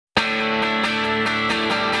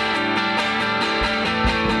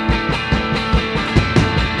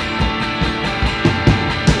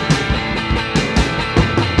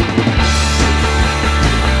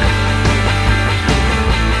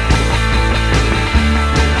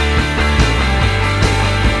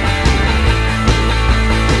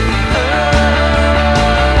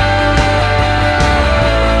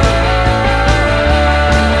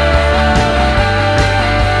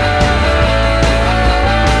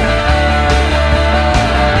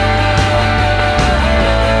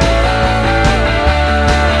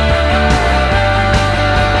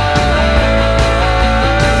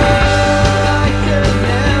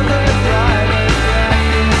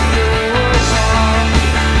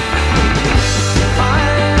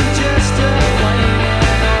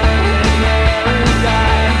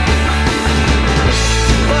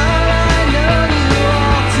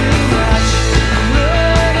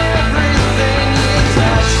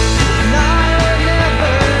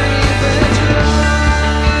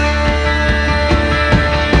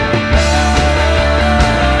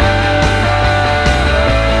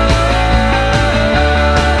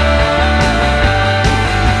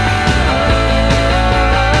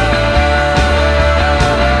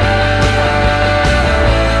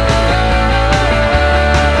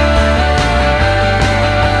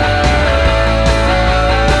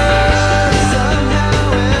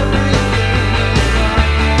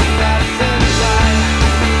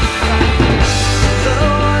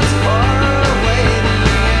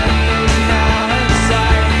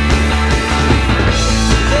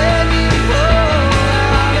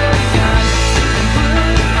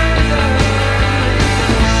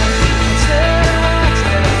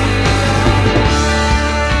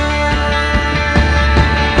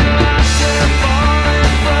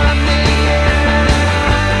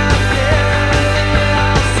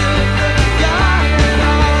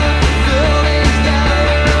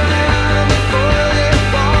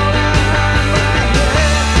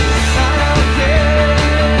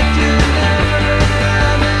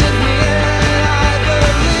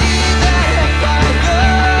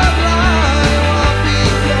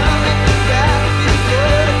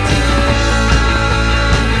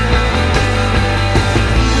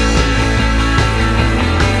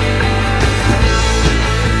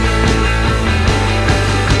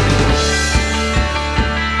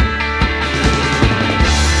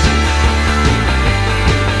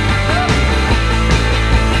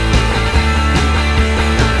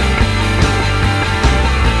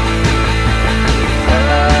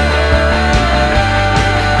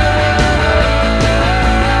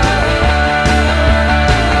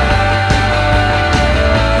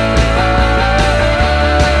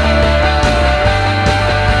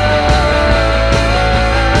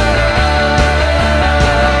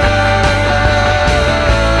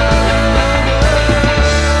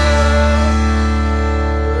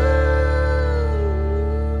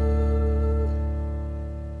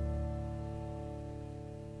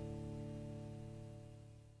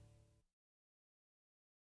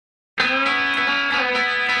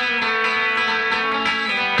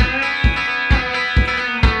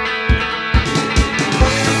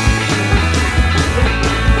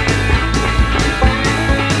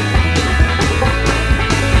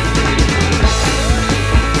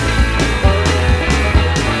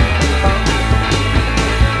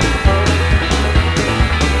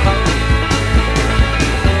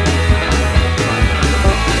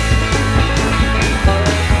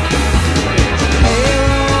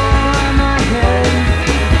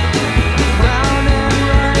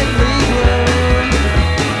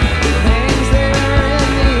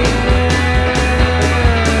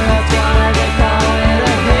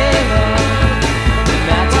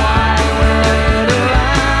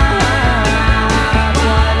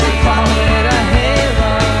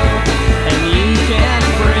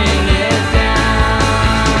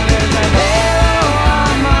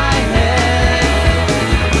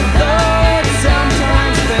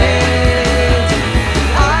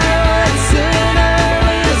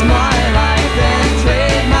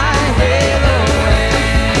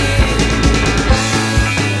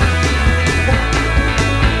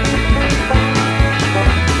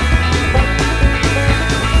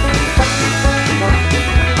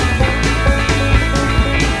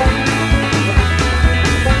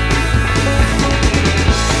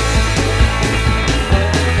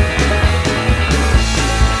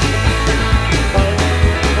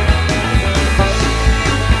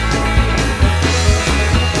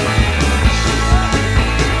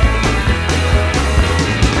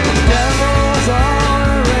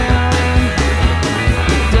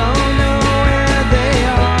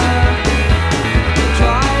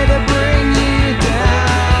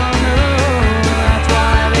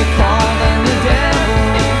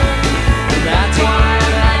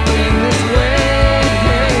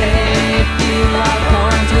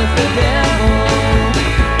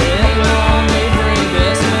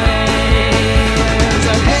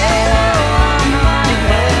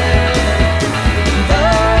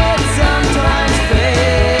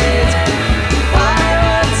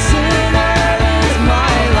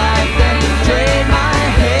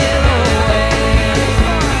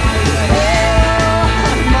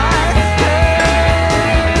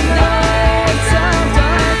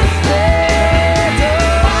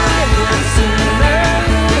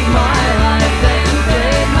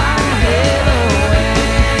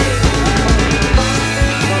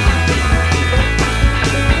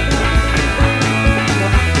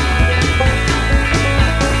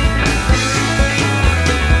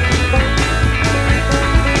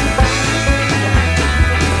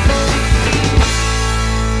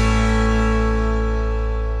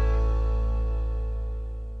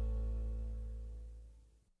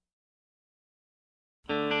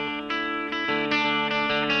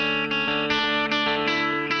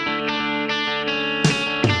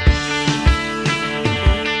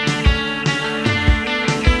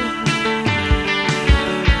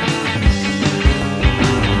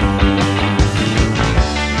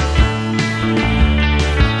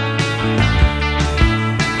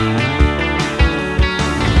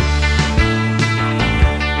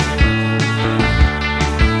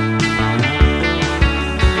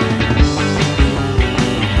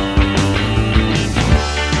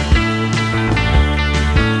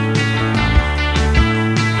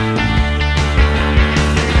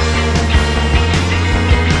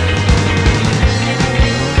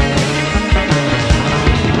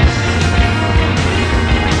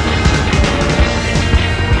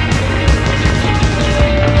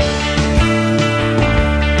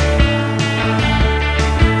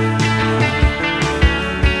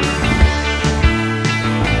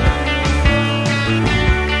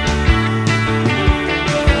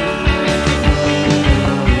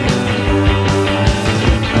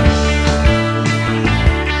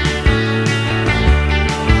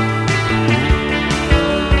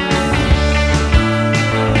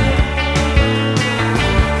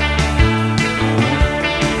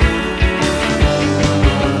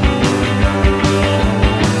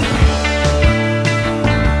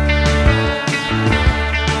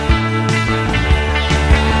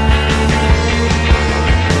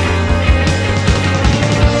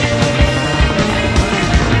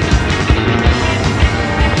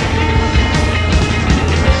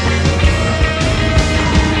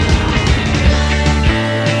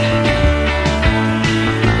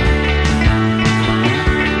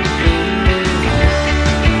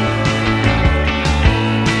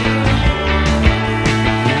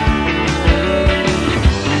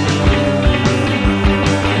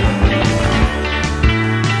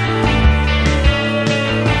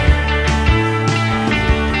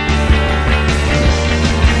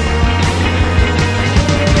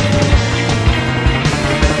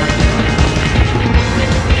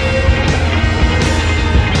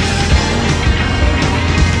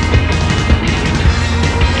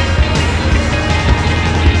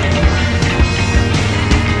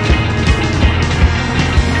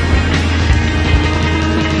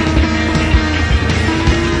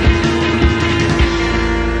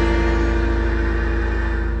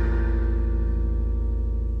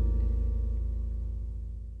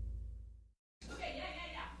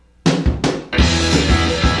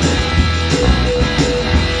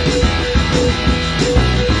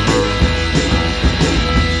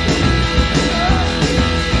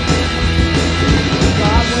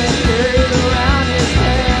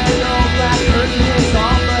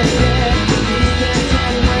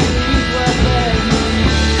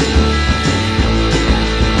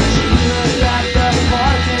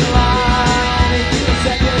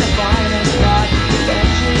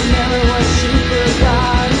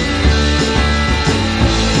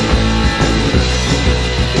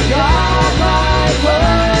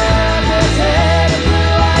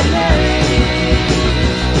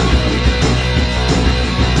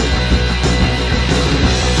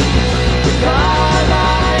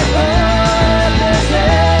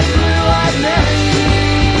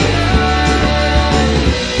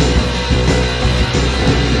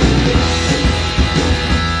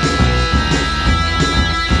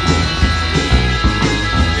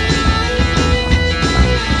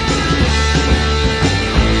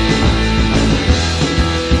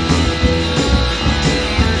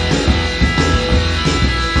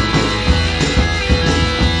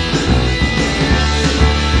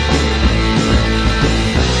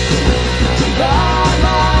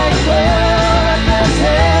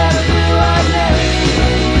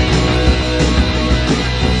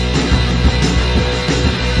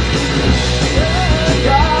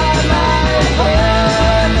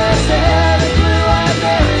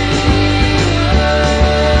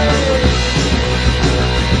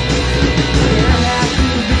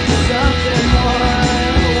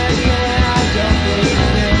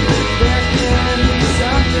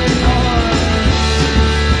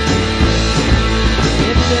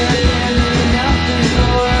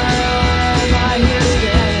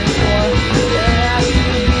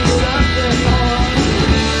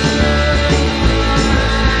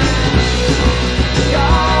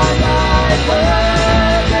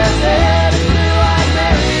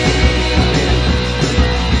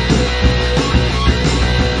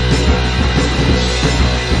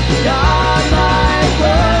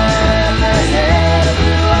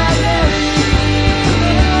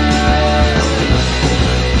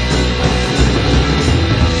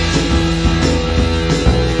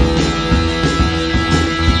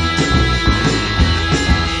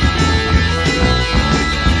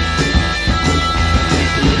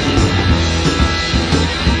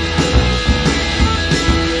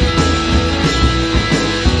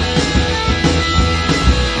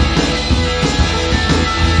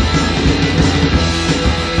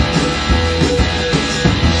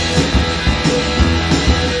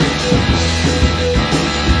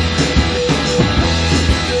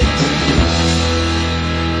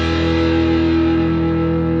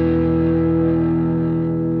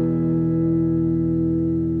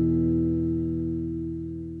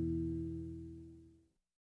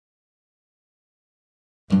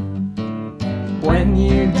When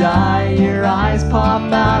you die, your eyes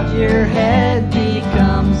pop out, your head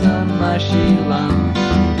becomes a mushy lump.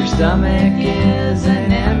 Your stomach is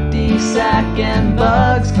an empty sack, and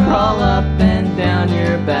bugs crawl up and down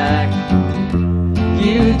your back.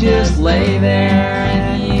 You just lay there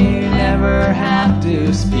and you never have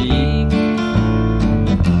to speak,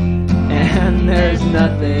 and there's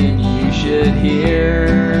nothing you should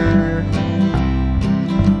hear.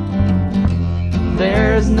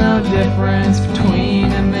 There's no difference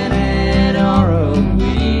between a minute or a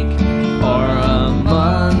week, or a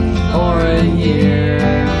month or a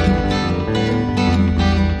year.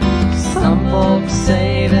 Some folks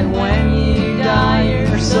say that when you die,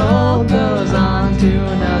 your soul goes on to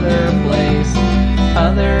another place.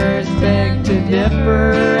 Others beg to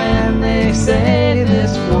differ, and they say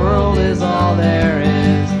this world is all there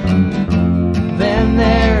is. Then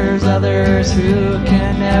there's others who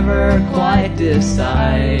can never quite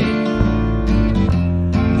decide,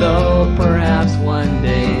 though perhaps one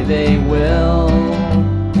day they will.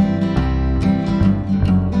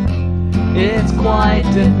 It's quite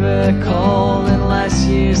difficult unless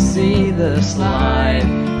you see the slide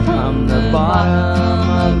from the bottom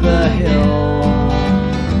of the hill.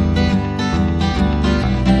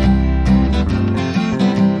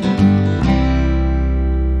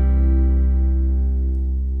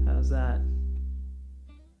 How's that?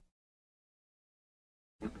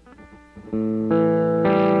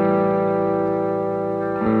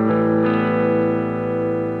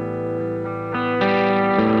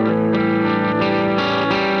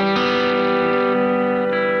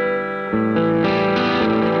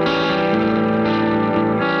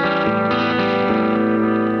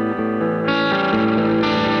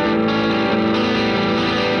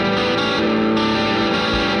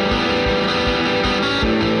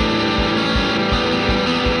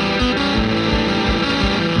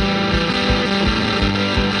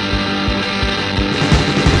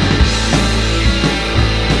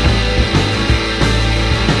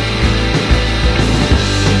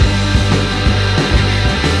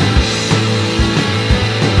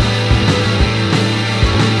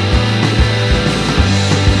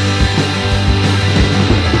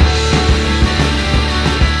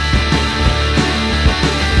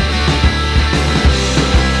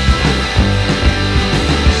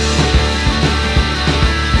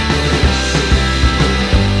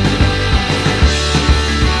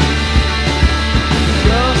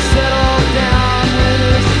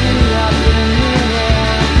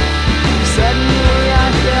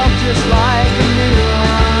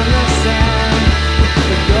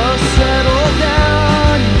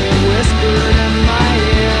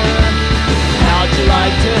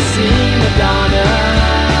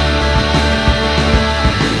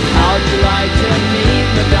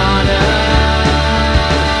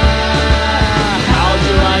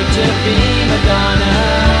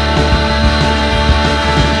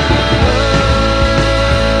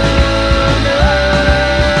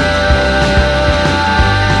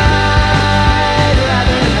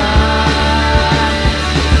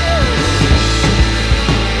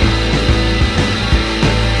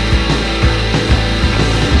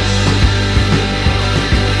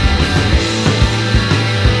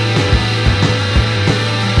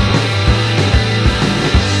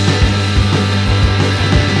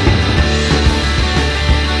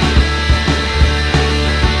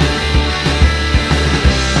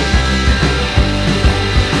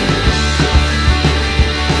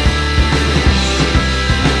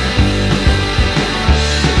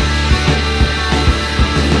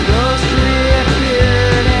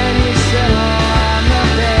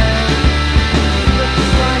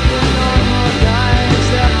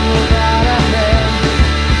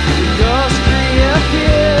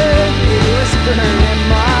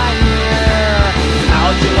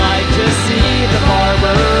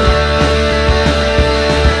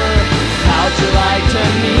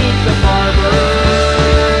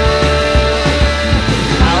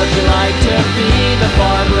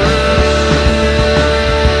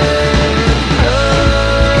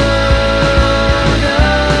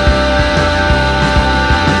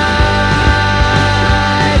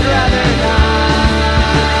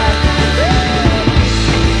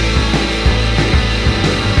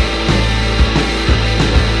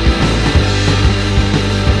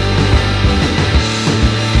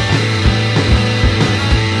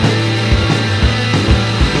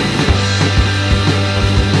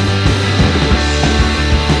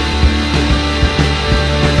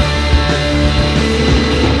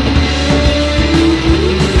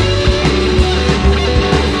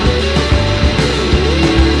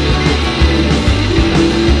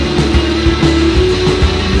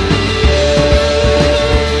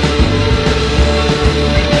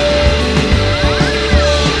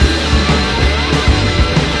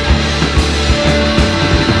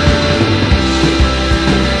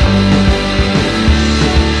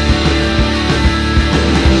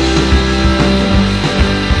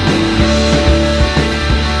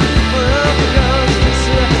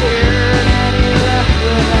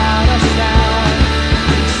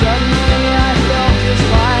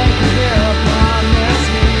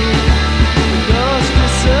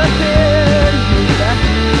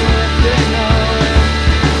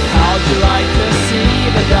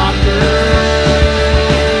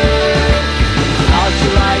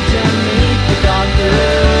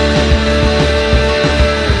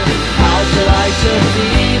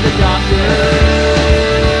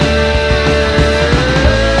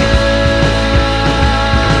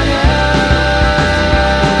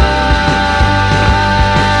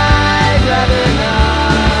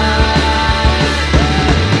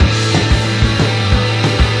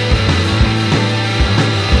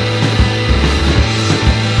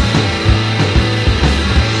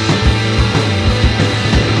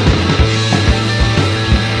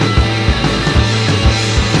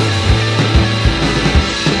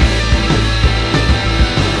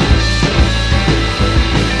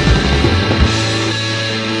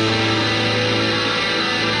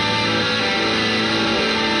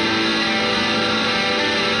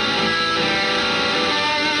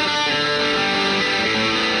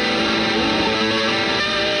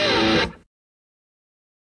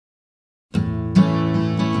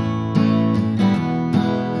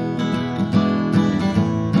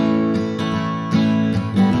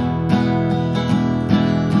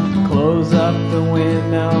 the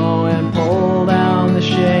window and pull down the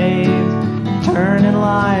shades. Turn and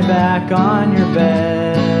lie back on your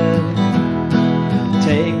bed.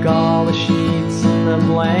 Take all the sheets and the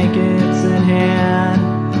blankets in hand.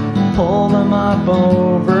 Pull them up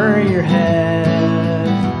over your head.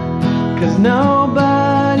 'Cause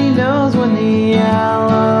nobody knows when the Owl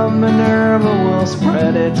of Minerva will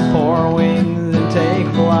spread its poor wings and take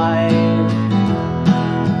flight.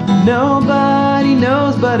 Nobody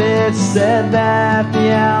knows, but it's said that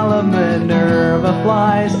the Owl of Minerva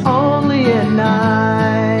flies only at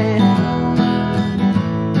night.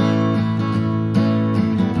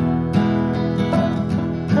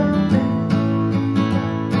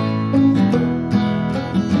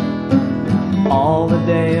 All the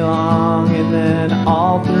day long and then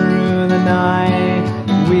all through the night,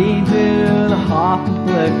 we do the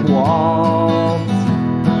Hofflick waltz.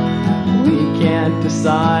 We can't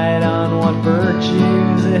decide on what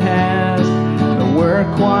virtues it has, but we're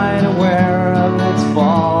quite aware of its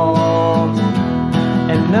faults.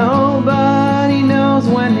 And nobody knows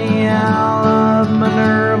when the Owl of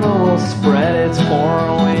Minerva will spread its four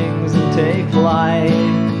wings and take flight.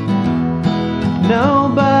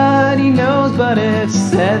 Nobody knows, but it's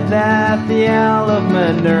said that the Owl of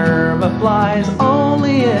Minerva flies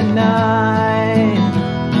only at night.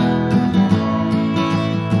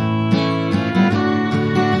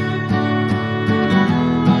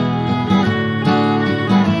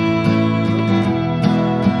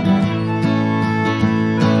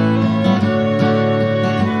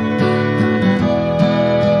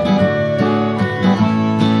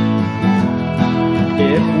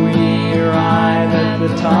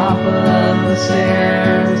 The top of the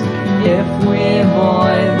stairs, if we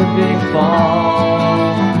avoid the big fall,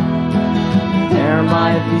 there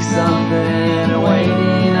might be something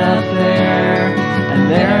awaiting up there, and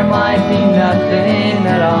there might be nothing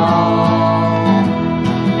at all.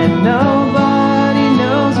 And nobody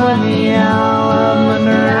knows when the Owl of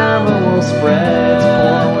Minerva will spread its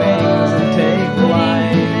four wings and take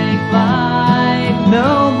flight.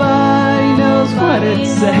 Nobody knows, but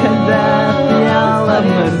it's said that the Owl of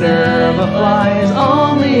Minerva flies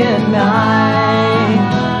only at night.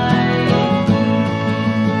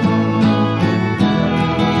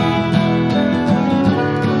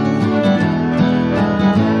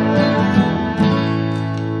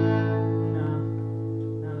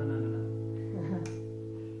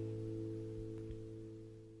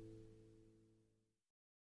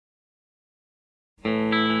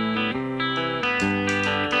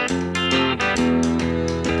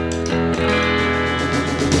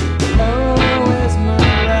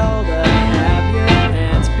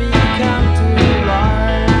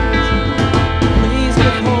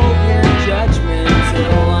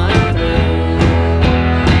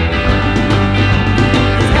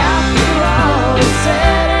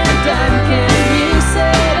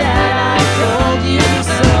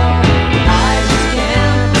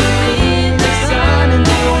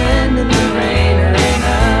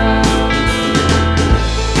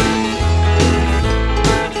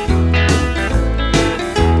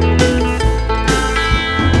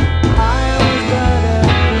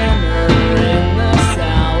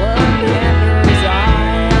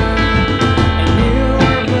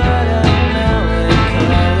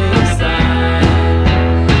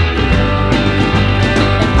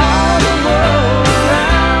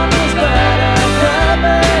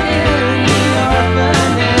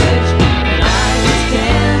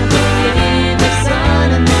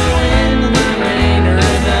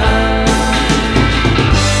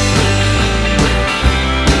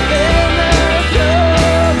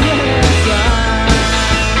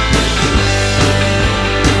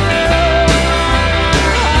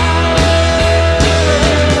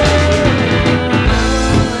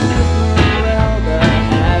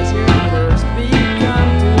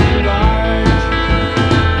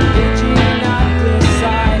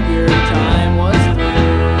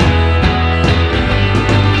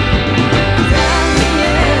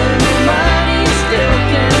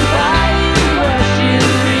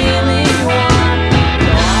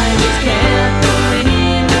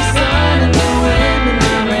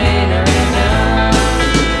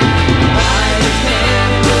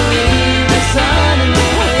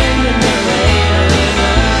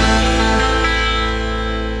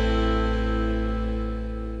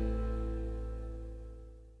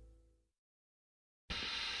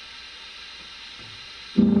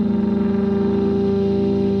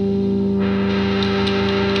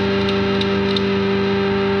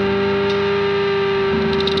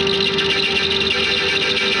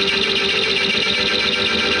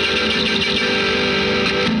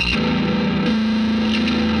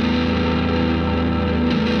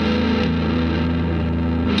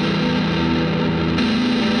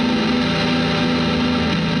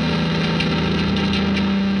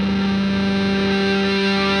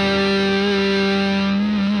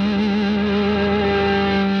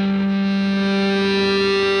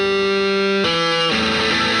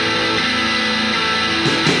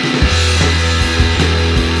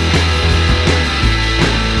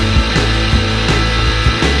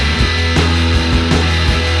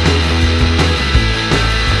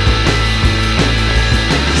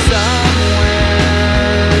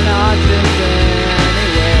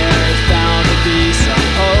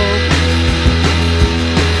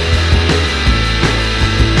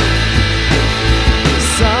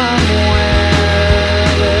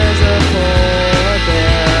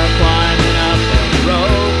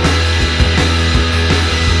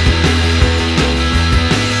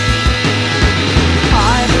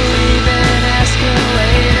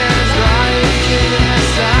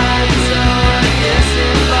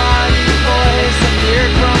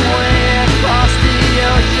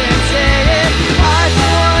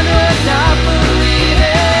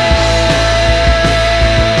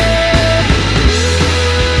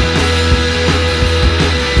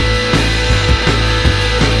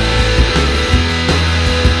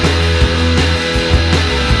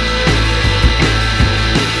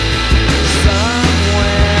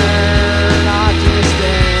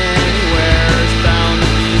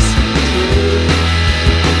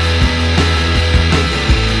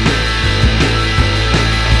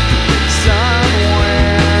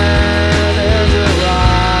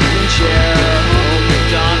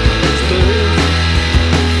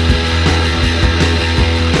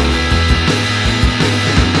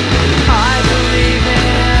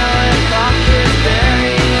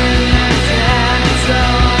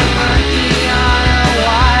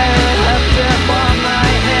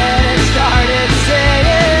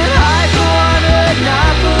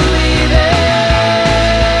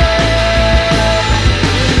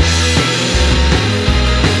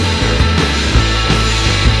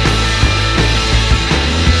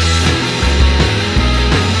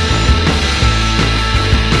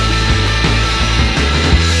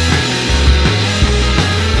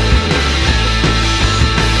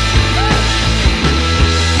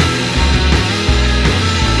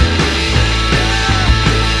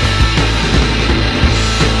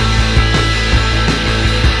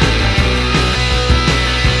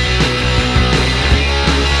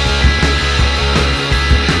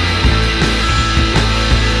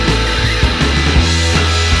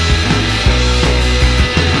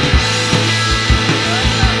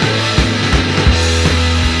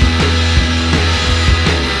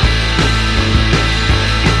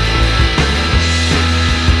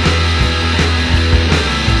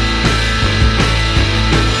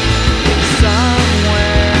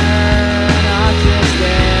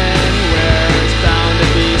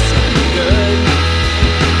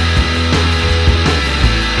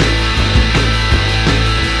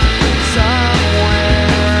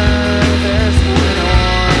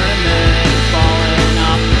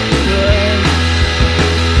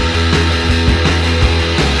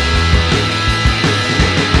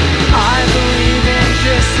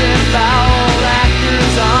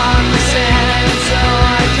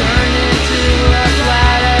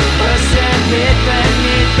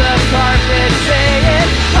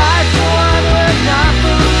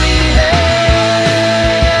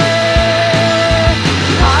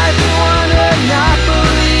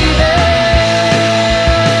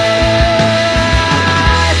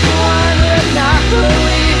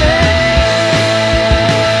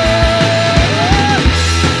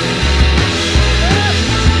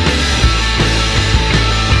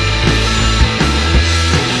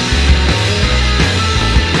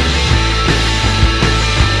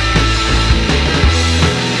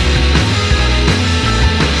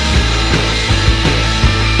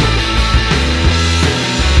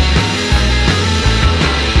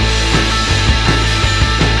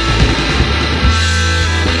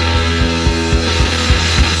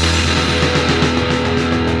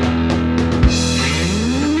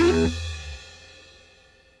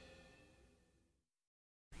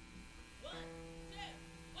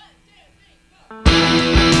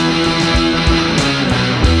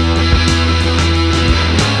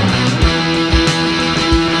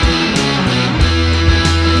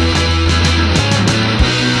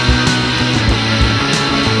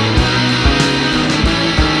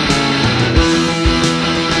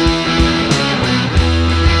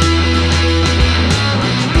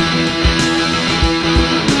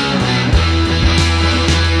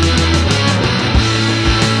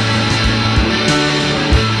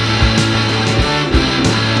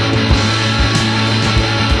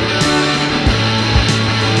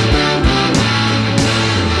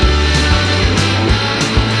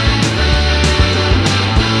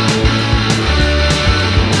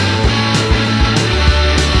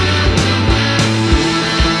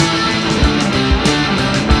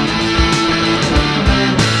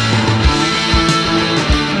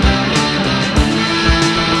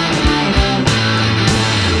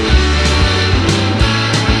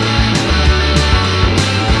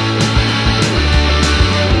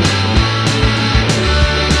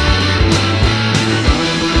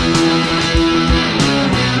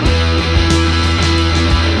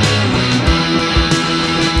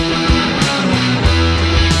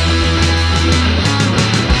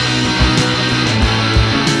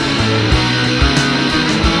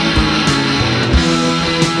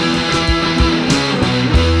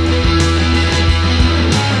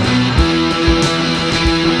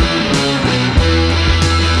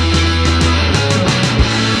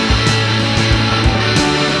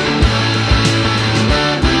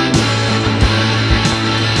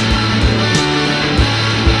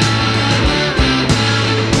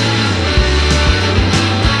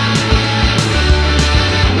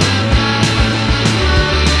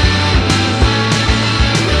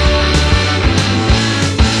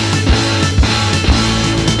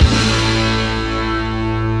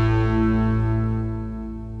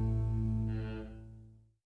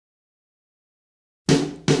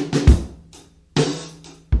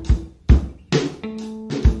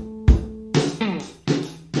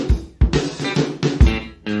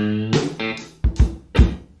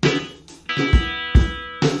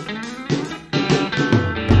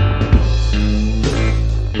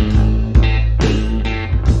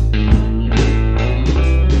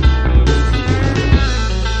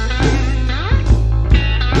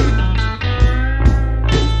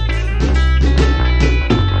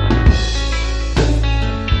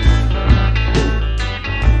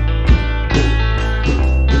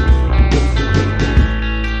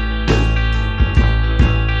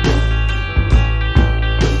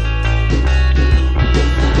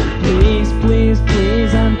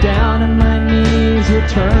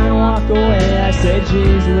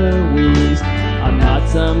 Louise. I'm not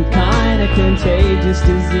some kind of contagious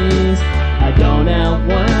disease. I don't have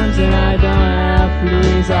worms and I don't have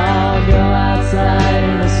fleas. I'll go outside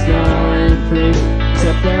in the snow and freeze,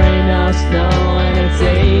 except there ain't no snow and it's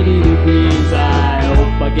 80 degrees. I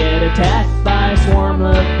hope I get attacked by a swarm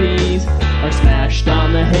of bees, or smashed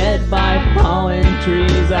on the head by fallen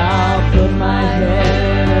trees. I'll put my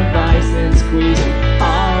head in a vice and squeeze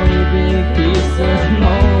all the big piece of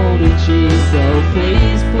moldy cheese. So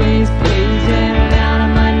please, please, please, get her down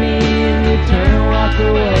on my knee and you turn and walk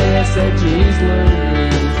away. I said, geez,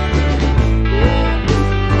 Louise.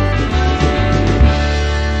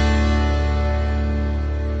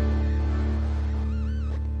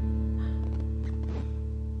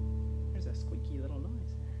 There's a squeaky little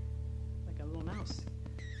noise there, like a little mouse.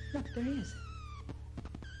 Look, there he is.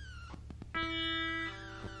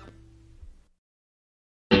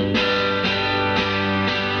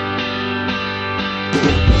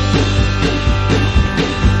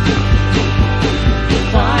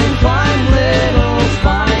 Climb, climb, little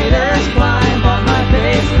spiders, climb on my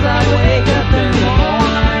face as I wake up in the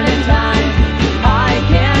morning time. I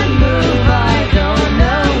can't move, I don't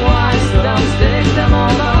know why, so don't stick them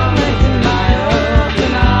all on legs in my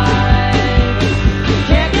open eyes.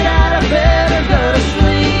 Can't get out of bed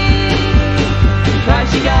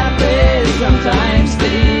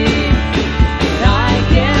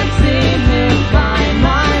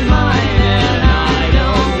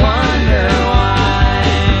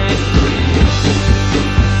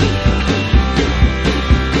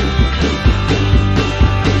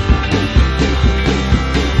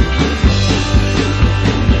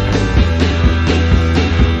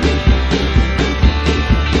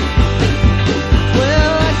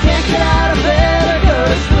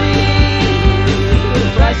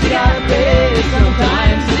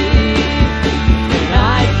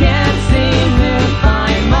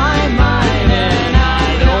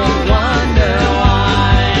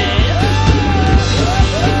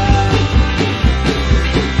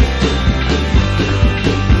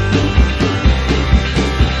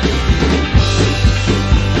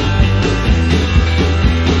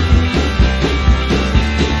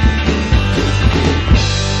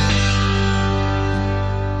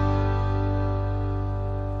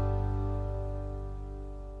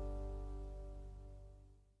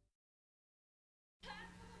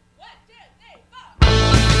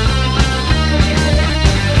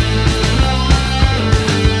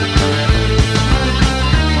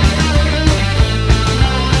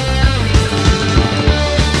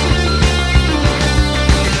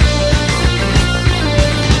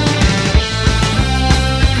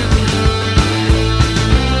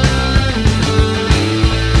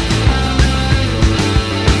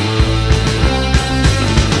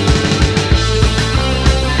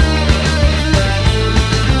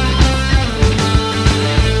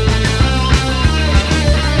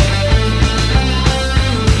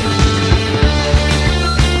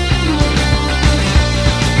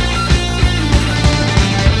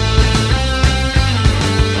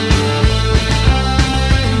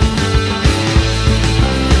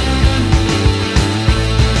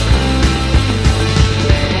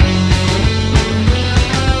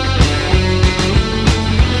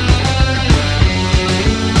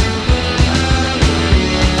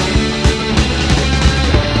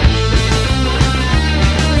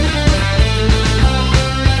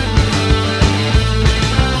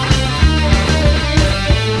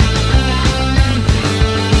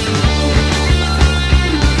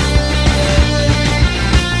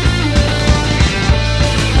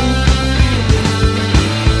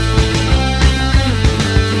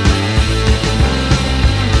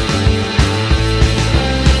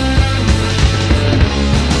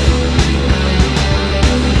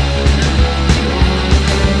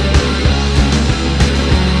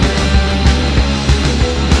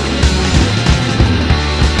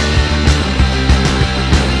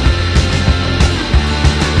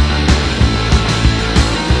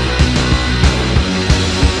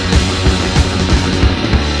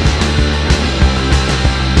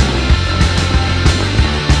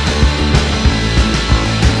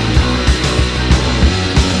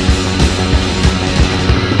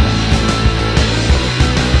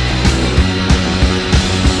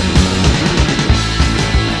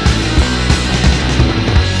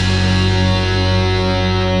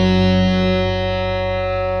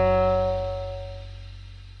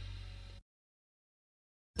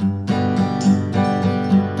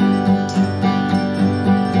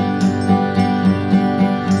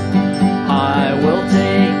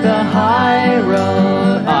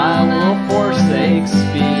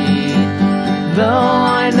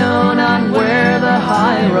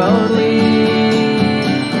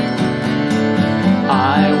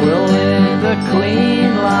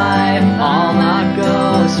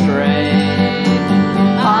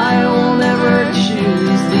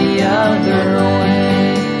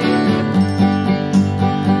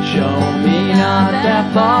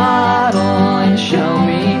that bottle and show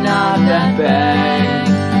me not that bag.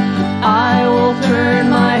 I will turn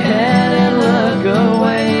my head and look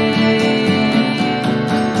away.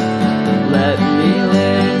 Let me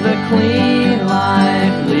live a clean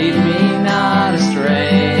life, lead me not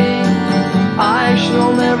astray. I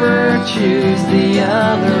shall never choose the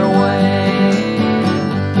other way.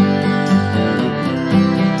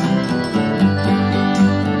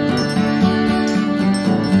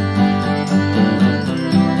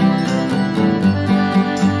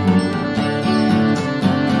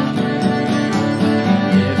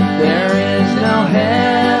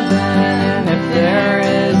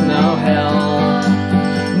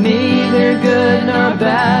 Good nor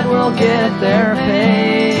bad will get their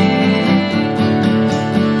pay,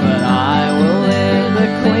 but I will live a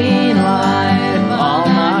clean life, I'll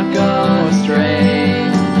not go astray.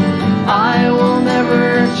 I will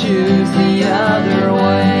never choose the other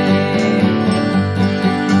way.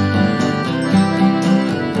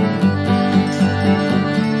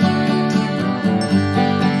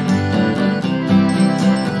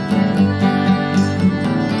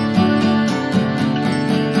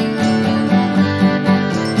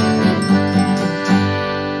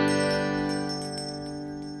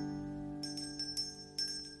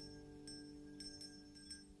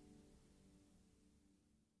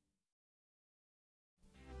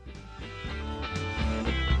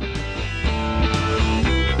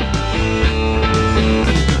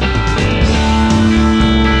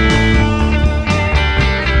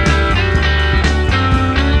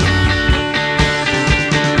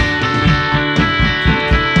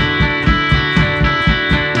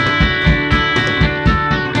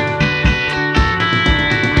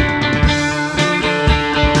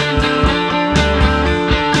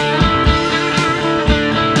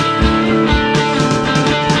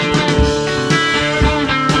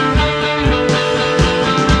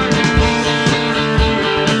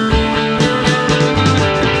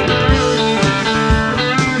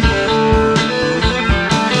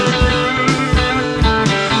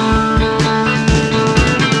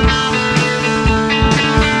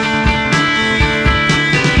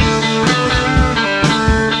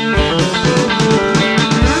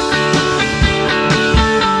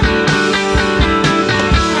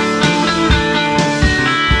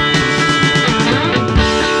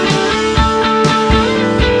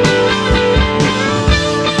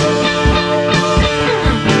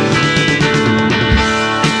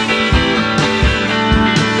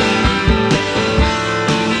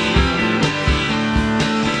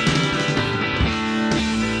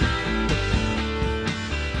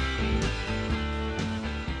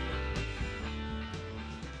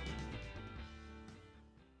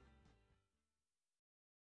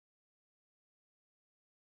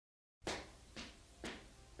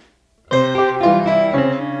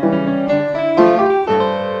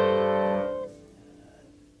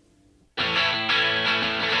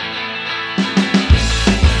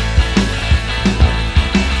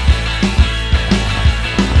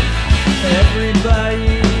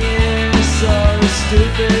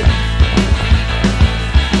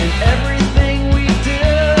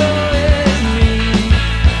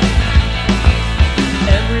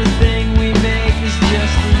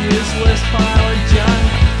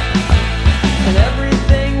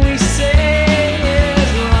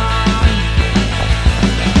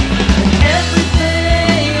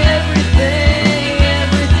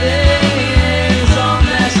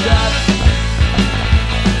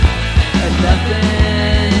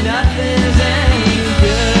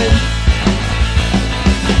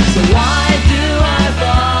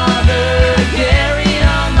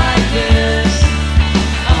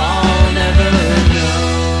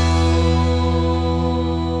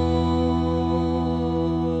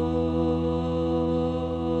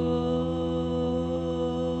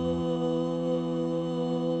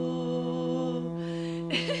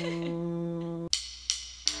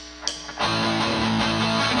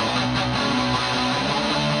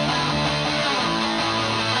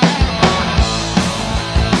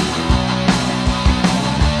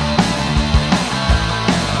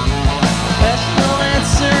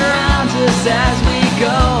 As we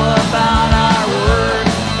go about our work,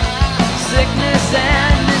 sickness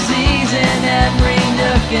and disease in every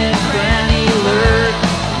nook and cranny lurk.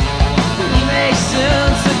 We may soon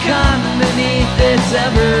succumb beneath its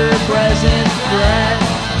ever-present threat,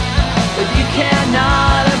 but you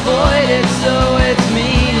cannot avoid it, so it's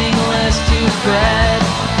meaningless to fret.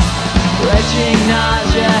 Retching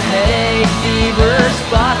nausea, headache, fever,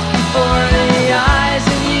 spots before the eyes,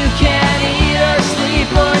 and you can't eat or sleep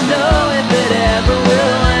or know if it ever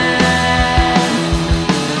will end.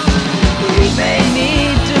 We may need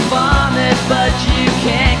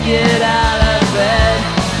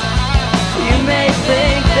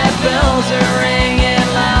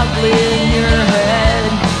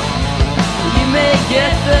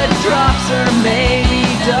drops or maybe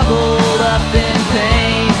doubled up in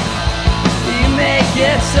pain. You may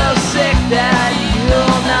get so sick that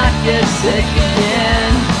you'll not get sick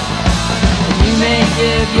again. You may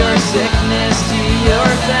give your sickness to your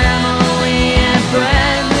family and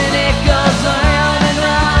friends, and it goes round and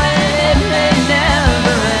round and it may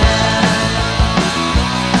never end.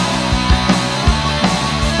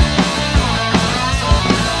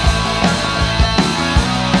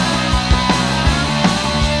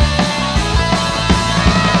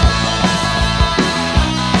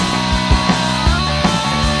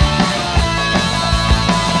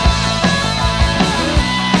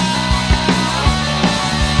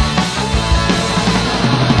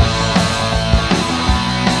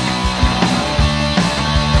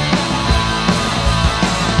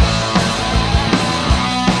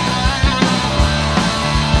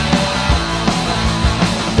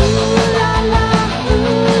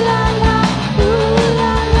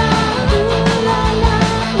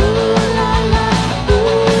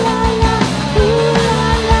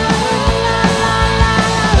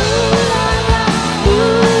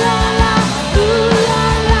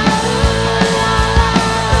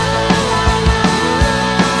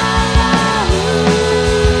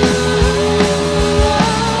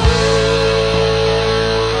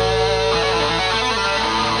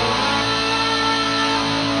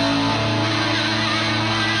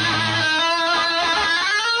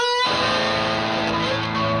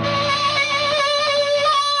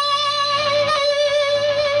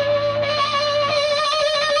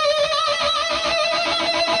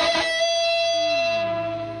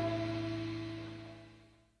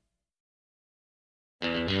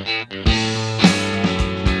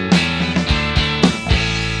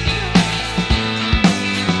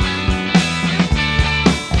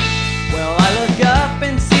 Well, I look up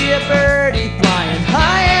and see a birdie flying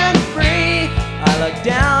high and free. I look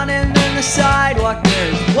down and then the sidewalk,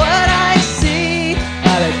 there's what I see.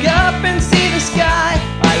 I look up and see the sky.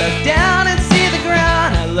 I look down and see the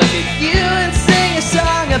ground. I look at you and sing a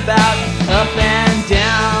song about up and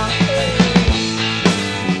down.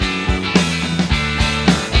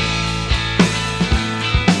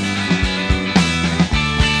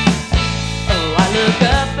 Oh, I look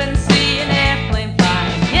up and see an airplane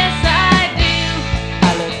flying. Yes, I do.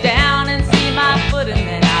 I look down and see my foot and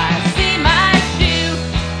then I see my shoe.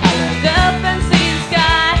 I look up and see the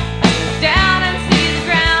sky. I look down and see the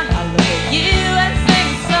ground. I look at you and sing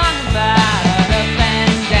a song about up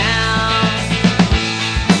and down.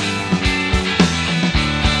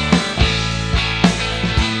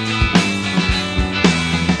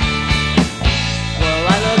 Well,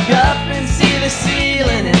 I look up and see the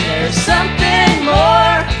ceiling and there's something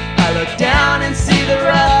more. I look down and see the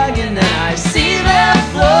rug and then I see the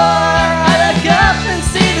floor. I look up and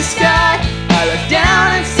see the sky. I look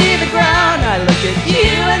down and see the ground. I look at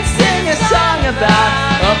you and sing a song about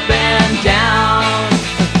up and down.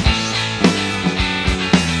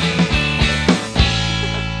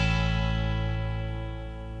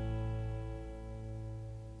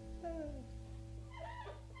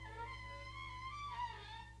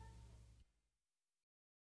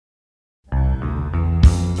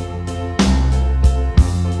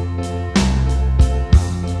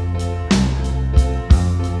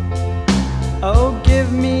 Oh,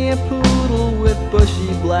 give me a poodle with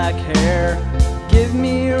bushy black hair. Give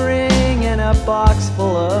me a ring and a box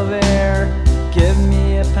full of air. Give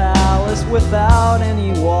me a palace without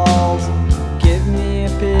any walls. Give me a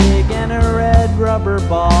pig and a red rubber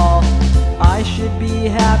ball. I should be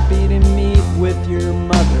happy to meet with your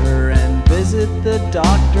mother and visit the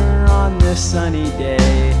doctor on this sunny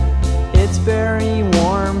day. It's very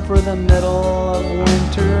warm for the middle of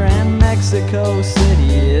winter and Mexico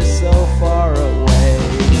City is so far away.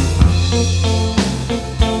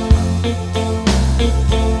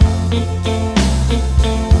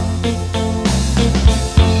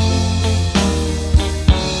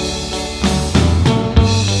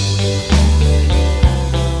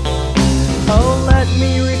 Oh, let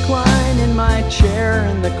me recline in my chair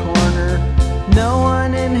in the corner. No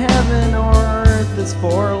one in heaven or earth is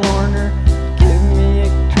forlorner. Give me a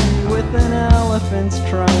tree with an elephant's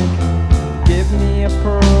trunk. Give me a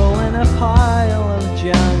pearl in a pile of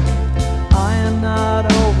junk. I am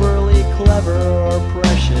not overly clever or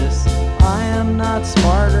precious. I am not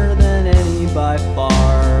smarter than any by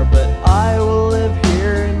far. But I will live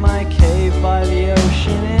here in my cave by the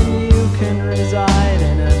ocean, and you can reside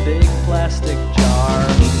in a big plastic jar.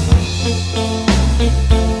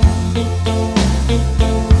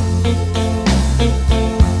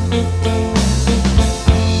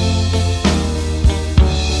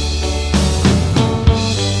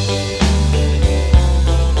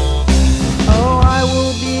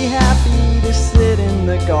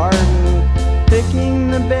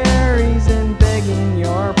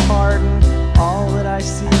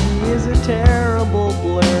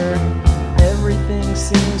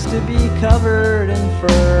 covered in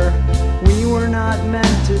fur. We were not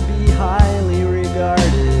meant to be highly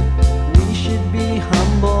regarded. We should be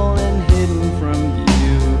humble and hidden from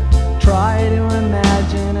view. Try to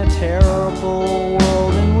imagine a terrible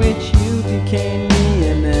world in which you became me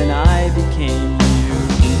and then I became you.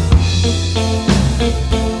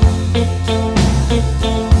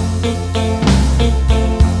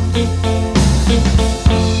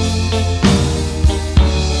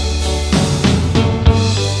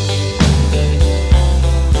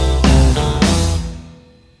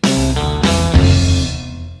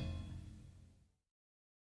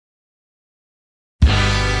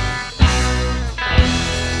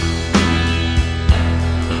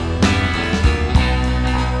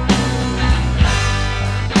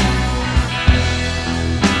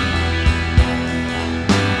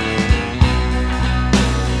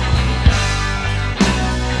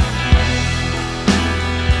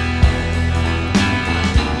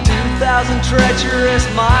 2,000 treacherous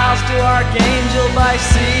miles to Archangel by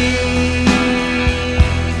sea.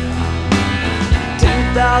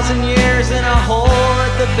 2,000 years in a hole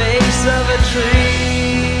at the base of a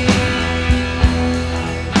tree.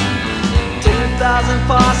 2,000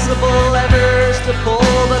 possible levers to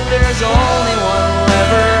pull, but there's only one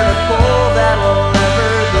lever to pull that'll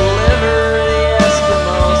ever deliver the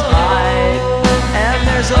Eskimos' hide. And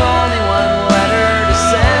there's only one letter to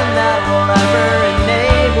send that'll ever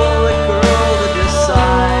enable the girl to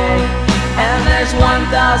decide. And there's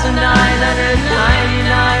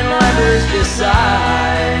 1,999 levers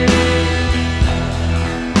beside.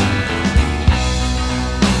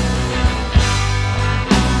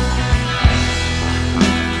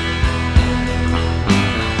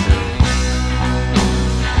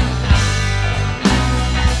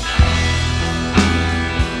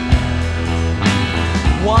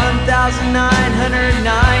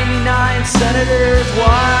 1,999 senators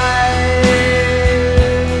wide.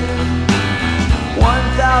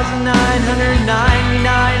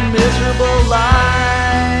 1,999 miserable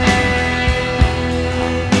lives.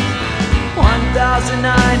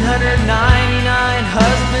 1,999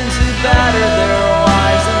 husbands who batter their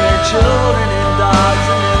wives and their children and dogs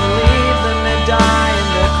and then leave them to die in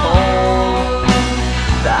the cold.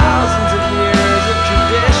 Thousands of years of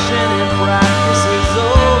tradition and practices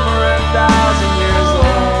over 1,000 years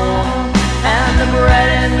old. And the bread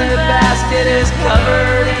in the basket is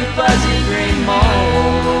covered in fuzzy green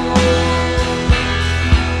mold.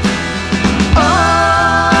 Are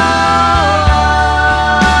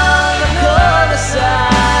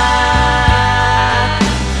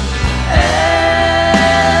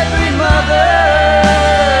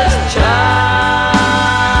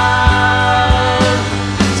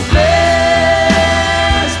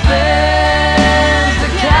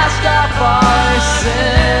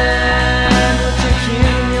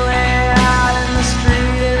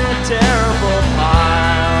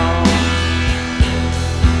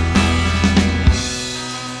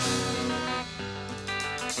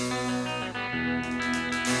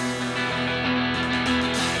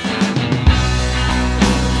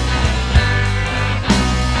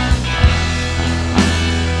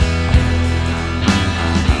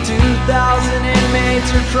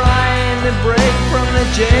trying to break from the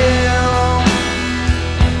jail.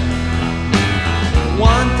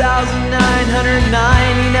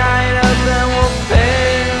 1,999 of them will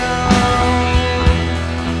fail.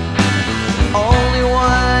 Only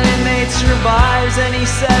one inmate survives, and he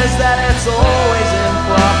says that it's always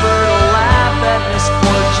improper to laugh at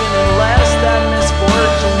misfortune unless that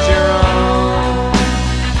misfortune's your own.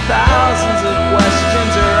 Thousands of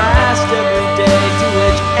questions are asked every day to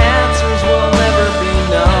which answers will never be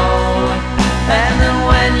known. And then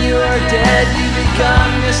when you are dead, you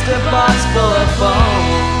become just a box full of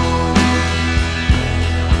bones.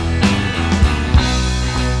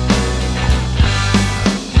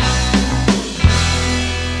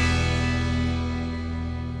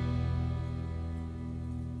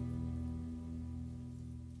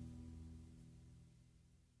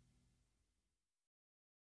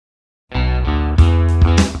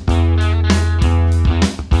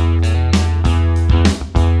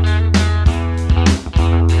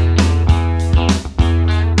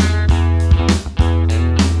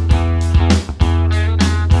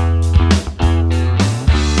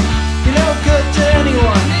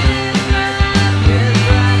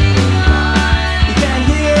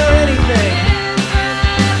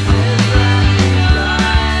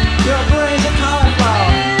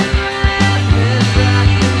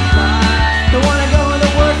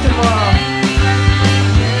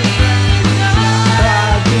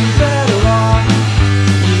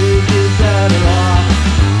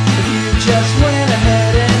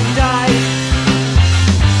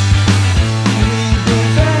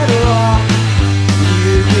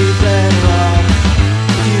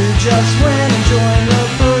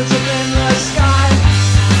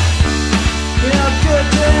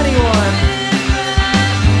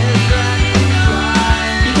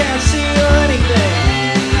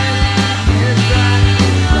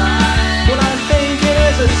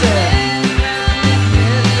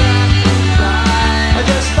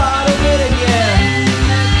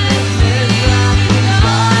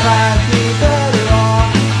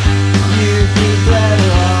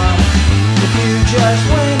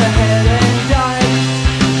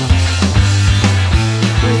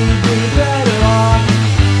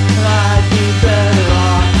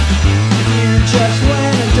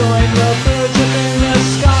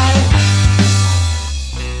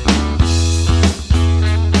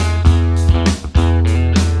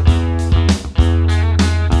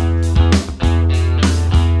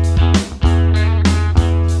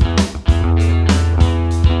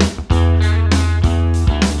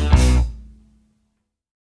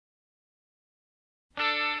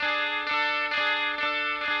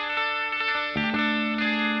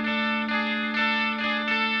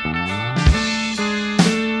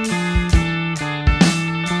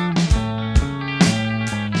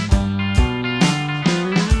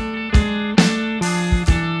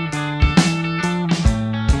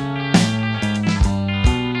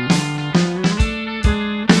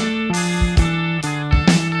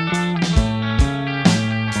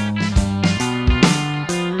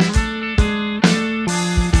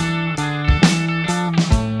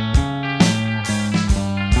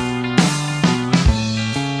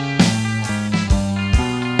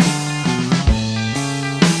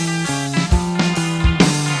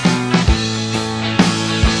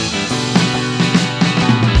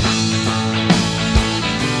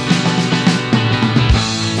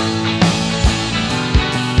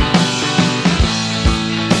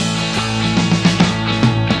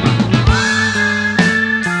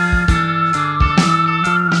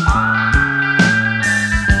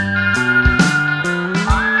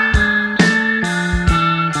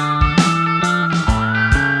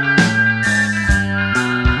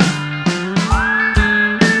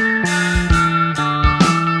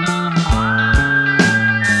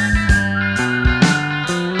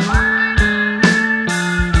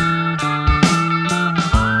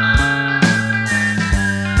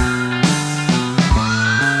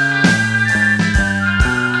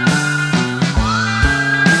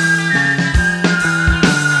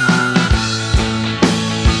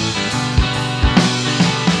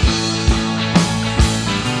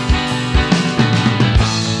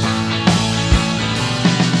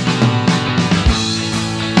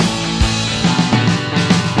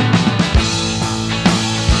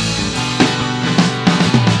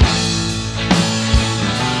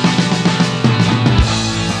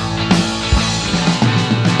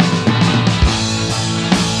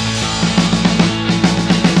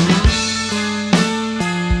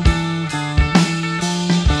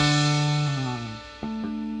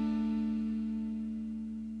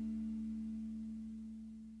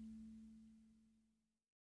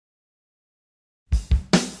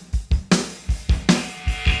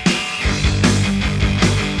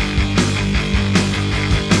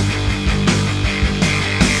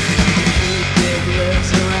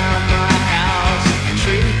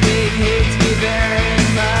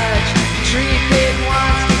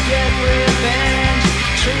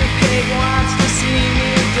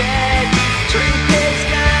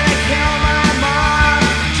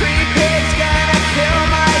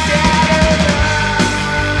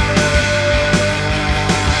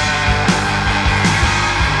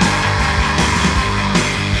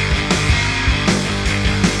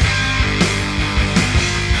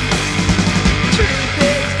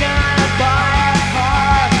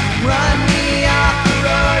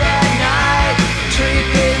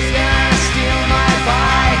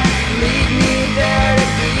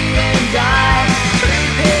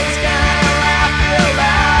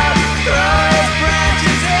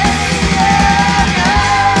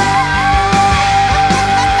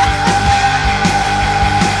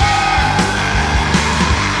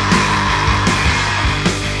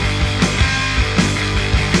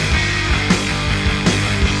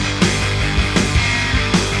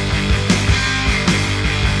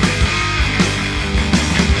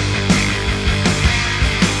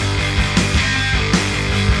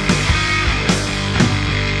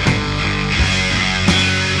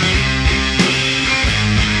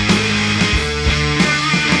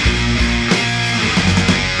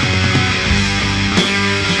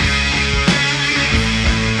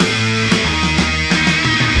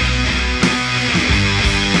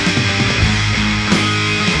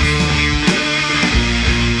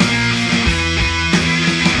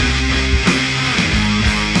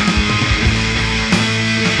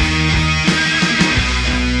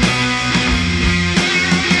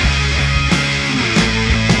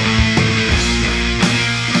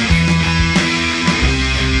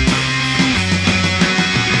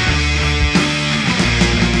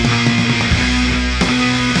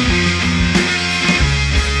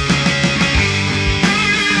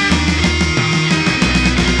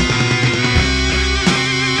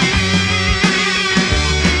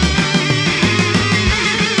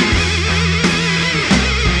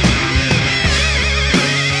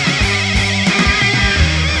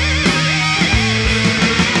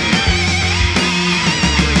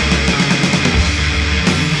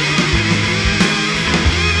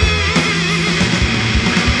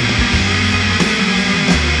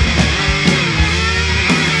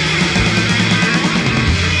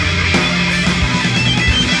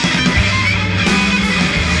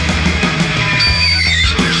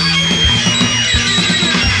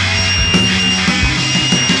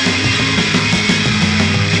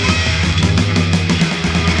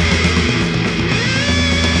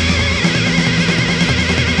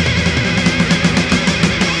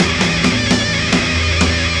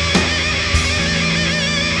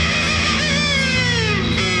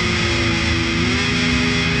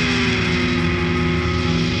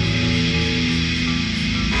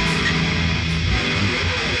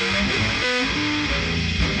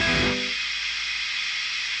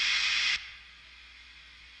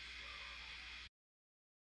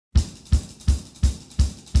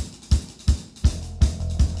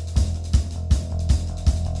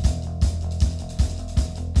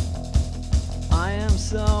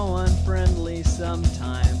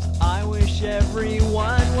 sometimes I wish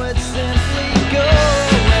everyone would simply go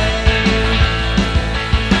away.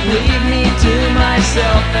 Leave me to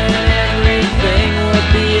myself and everything would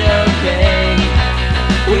be okay.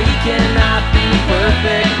 We cannot be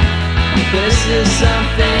perfect, this is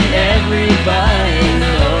something everybody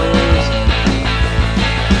knows.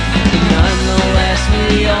 Nonetheless,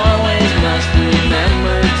 we always must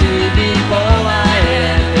remember to be polite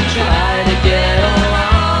and to try to get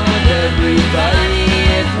along with everybody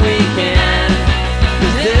if we can.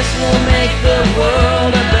 'Cause this will make the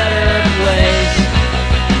world a better place.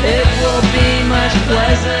 It will be much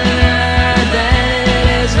pleasanter than it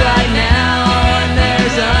is right now. And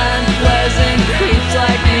there's unpleasant creeps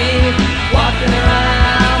like me walking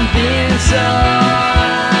around being so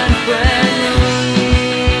unfriendly.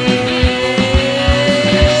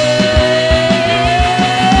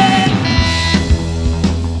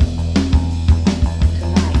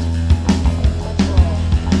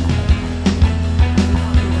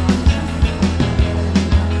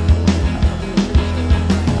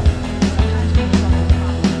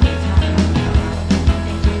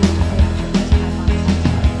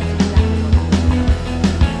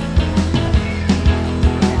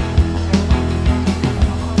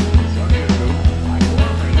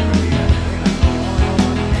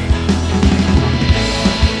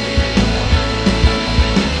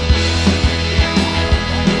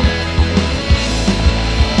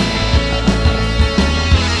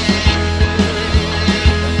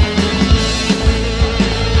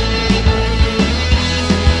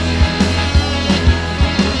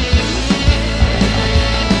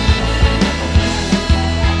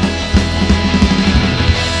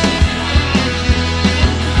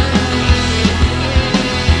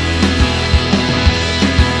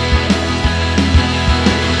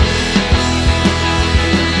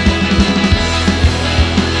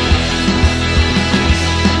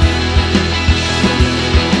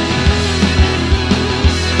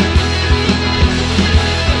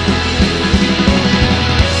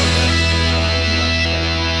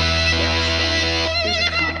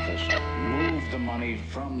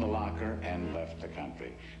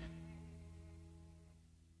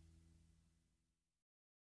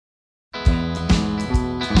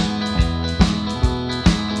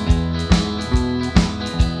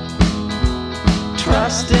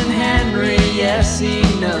 Trust in Henry, yes he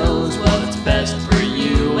knows what's best for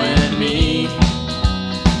you and me.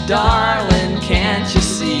 Darling, can't you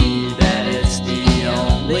see that it's the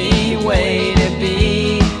only way to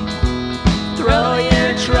be? Throw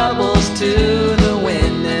your troubles to the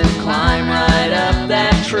wind and climb right up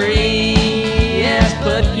that tree. Yes,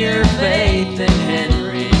 put your faith in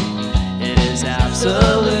Henry, it is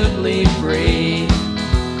absolutely free.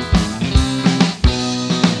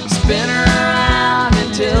 Spin around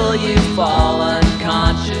until you fall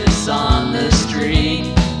unconscious on the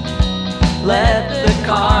street. Let the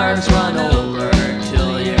cars run over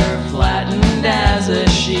till you're flattened as a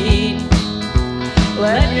sheet.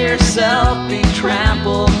 Let yourself be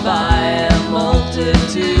trampled by a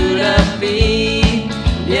multitude of feet.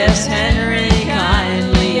 Yes, Henry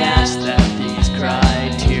kindly asked that these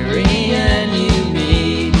criterion you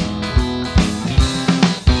meet.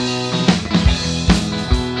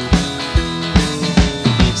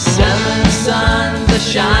 Seven suns are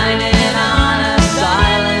shining on a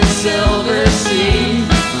silent silver sea.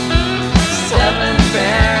 Seven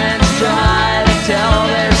parents try to tell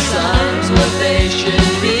their sons what they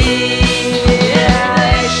should be. Yeah,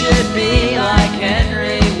 they should be like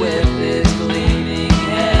Henry with his gleaming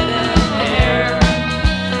head and hair.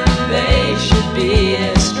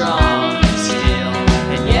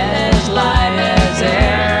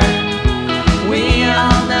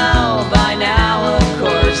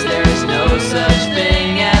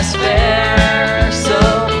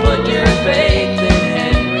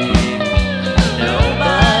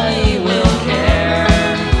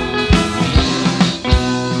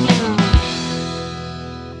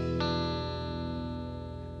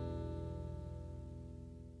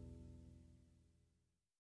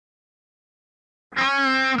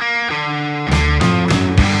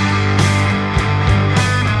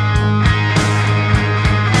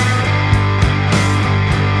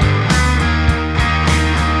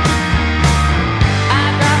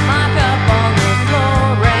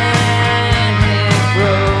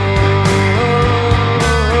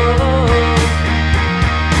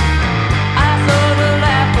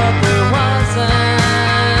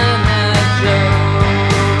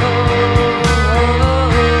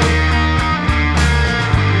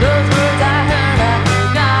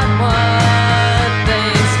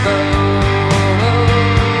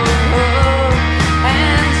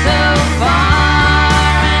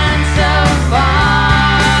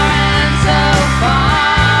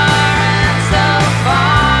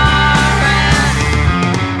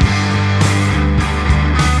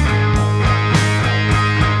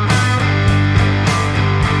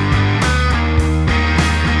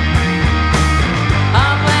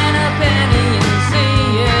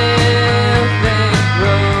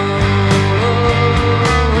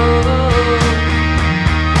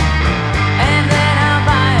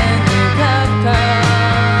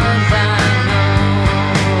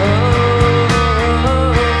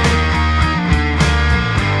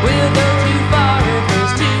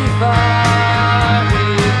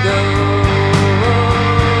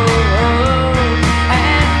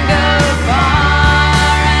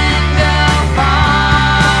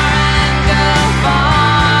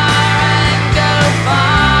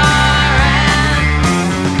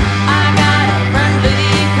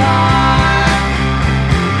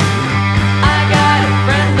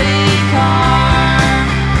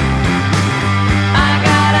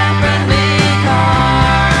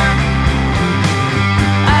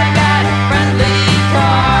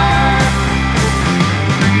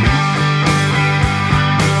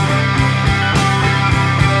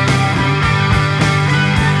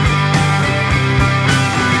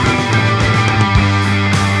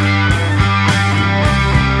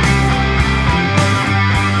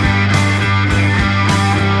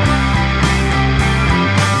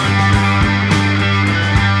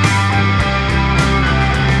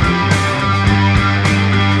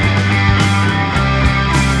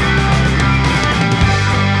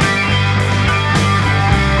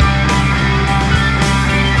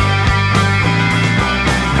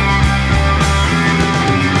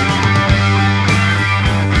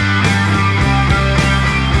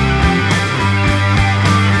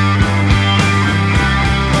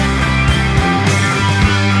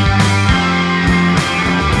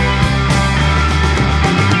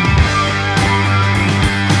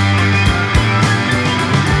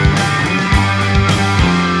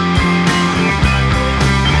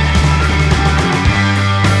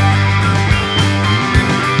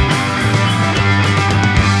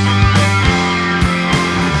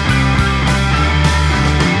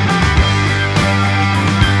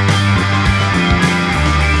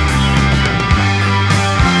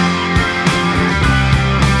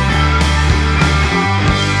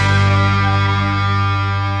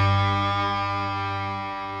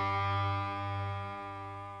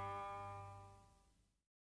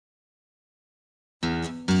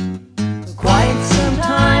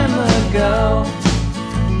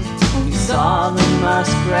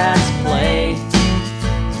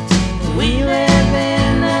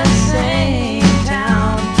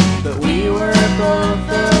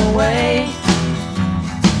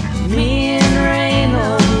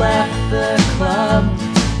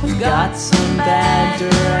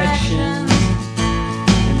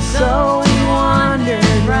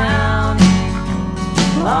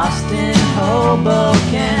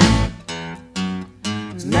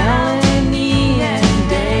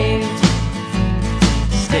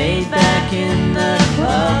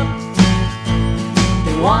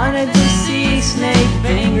 wanted to see Snake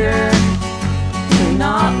Finger, who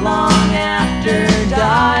not long after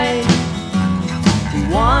died. We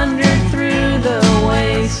wandered through the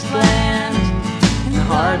wasteland, and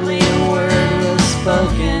hardly a word was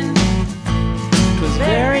spoken. 'Twas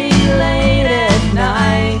very late at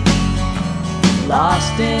night,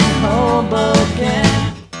 lost in Hoboken.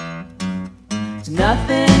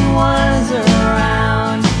 Nothing was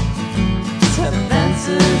around, except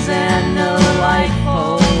fences and no light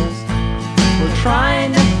poles. We're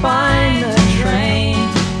trying to find the train,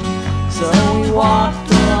 so we walked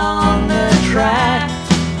along the track.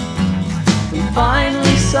 We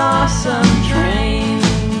finally saw some trains,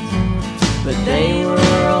 but they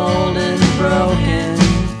were old and broken.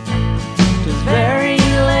 It was very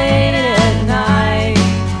late at night,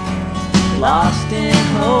 lost in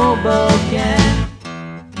Hoboken.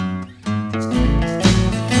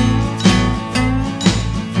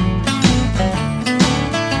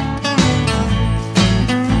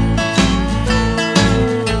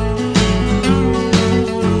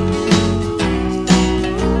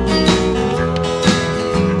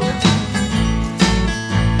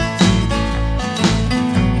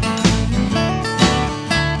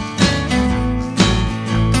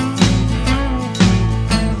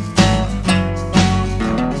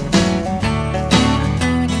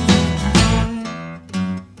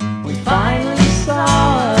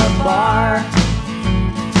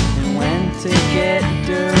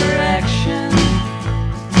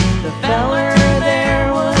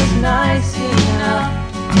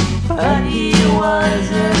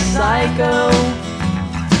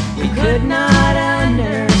 We could not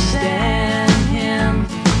understand him,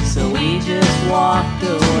 so we just walked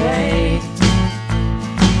away.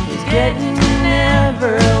 It was getting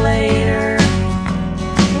ever later,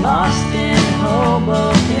 lost in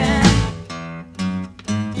Hoboken.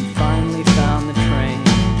 We finally found the train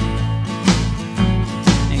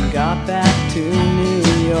and got back to New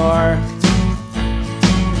York.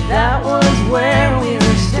 That was where we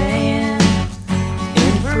were staying,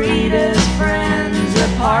 Frieda's friend's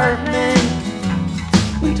apartment.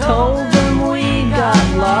 We told them we got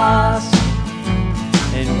lost,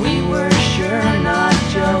 and we were sure not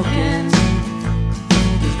joking.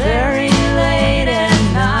 It was very late at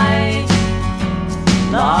night,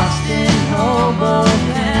 lost in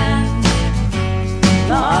Hoboken,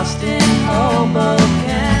 lost in Hoboken.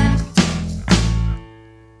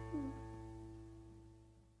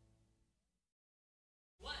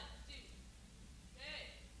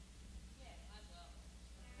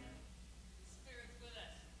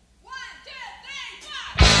 One,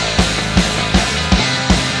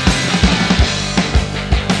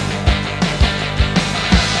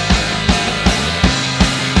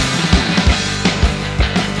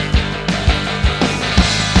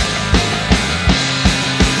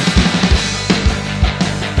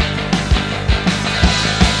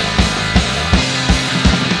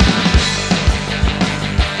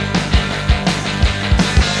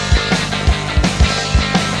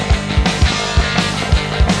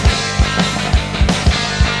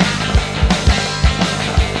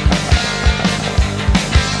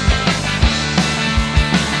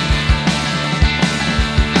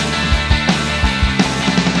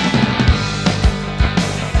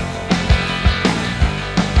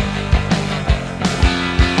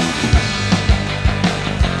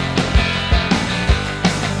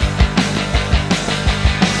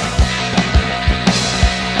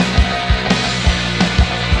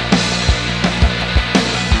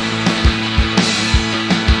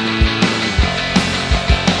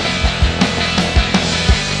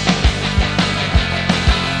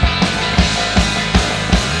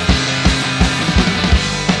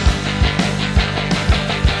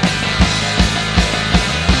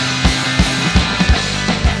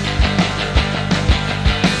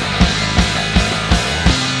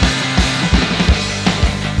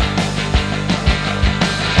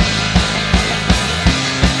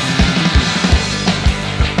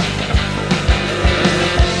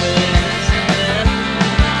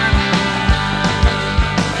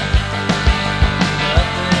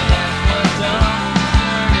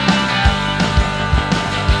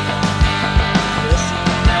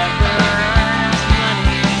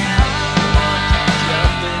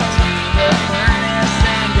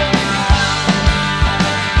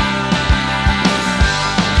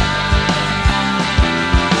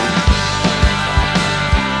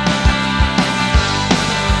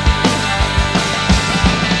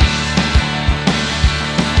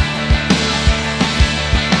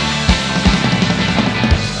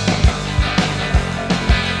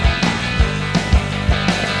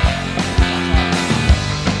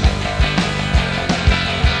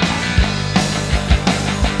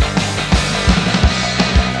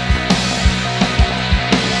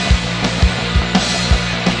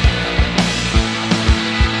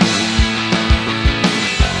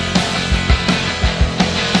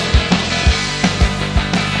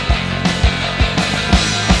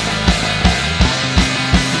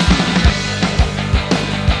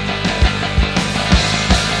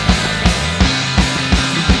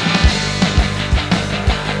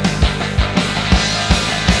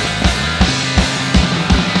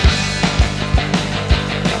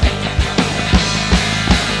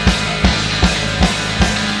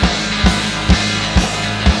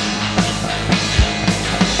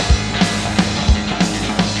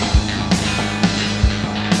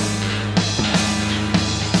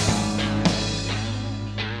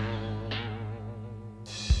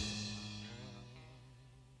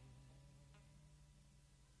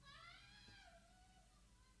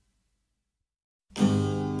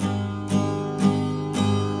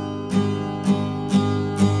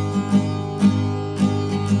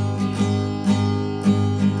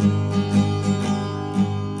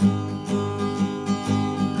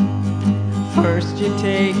 you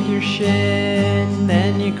take your shit,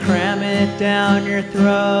 then you cram it down your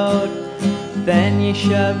throat, then you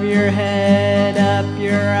shove your head up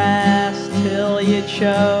your ass till you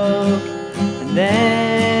choke, and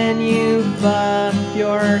then you fuck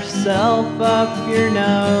yourself up your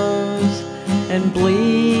nose and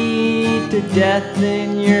bleed to death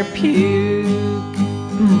in your puke.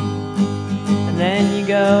 And then you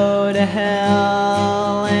go to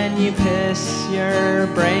hell and you piss your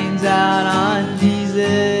brains out on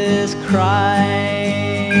Jesus Christ.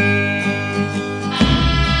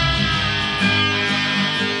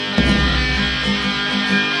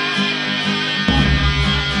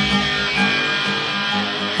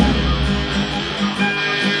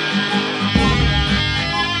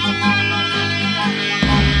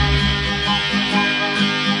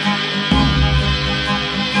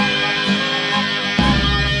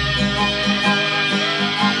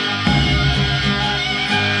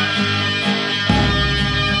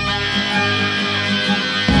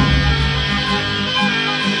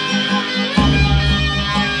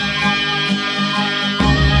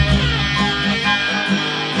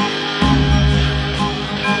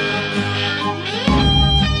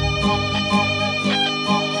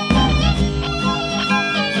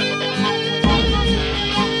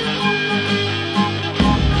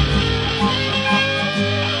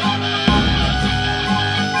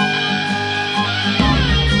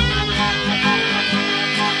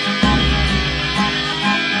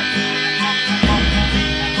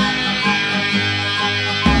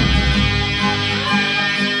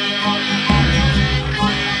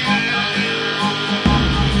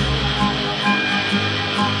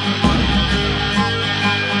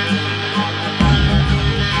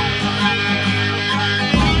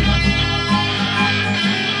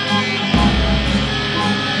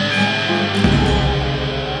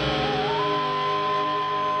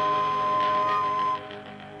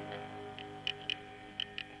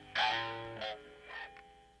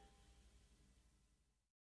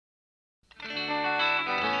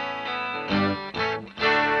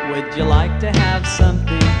 Would you like to have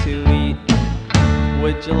something to eat?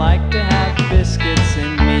 Would you like to have biscuits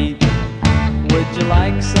and meat? Would you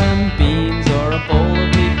like some beans or a bowl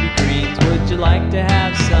of leafy greens? Would you like to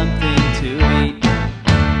have something to eat?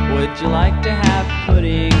 Would you like to have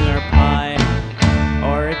pudding or pie?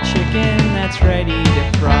 Or a chicken that's ready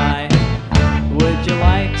to fry? Would you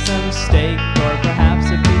like some steak or perhaps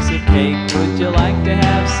a piece of cake? Would you like to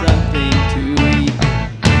have something to eat?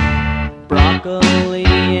 Broccoli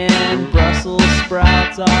and Brussels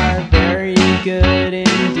sprouts are very good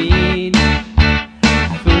indeed.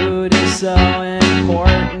 Food is so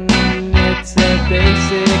important, it's a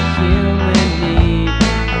basic human need.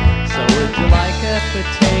 So would you like a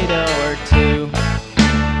potato or two?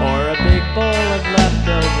 Or a big bowl of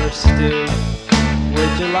leftover stew?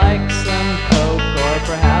 Would you like some Coke or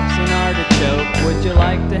perhaps an artichoke? Would you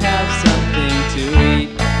like to have something to eat?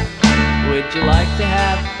 Would you like to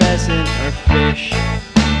have pheasant or fish?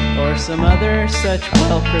 Or some other such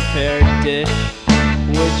well-prepared dish?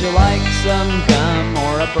 Would you like some gum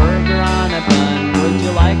or a burger on a bun? Would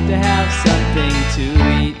you like to have something to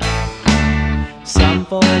eat? Some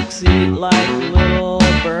folks eat like little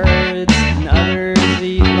birds and others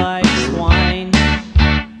eat like swine.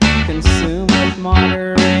 Consume with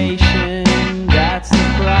moderation, that's the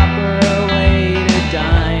proper way to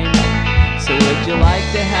dine. So would you like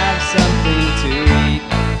to have something to eat?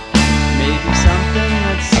 Maybe something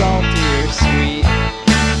that's salty or sweet.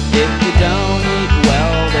 If you don't eat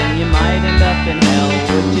well, then you might end up in hell.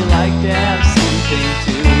 Would you like to have something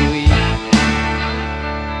to eat?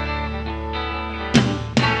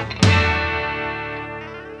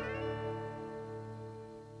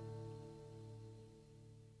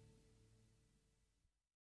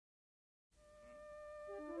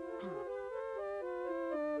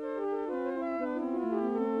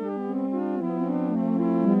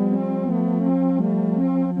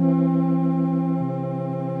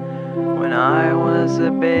 When I was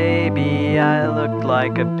a baby, I looked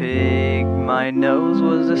like a pig. My nose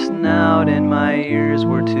was a snout and my ears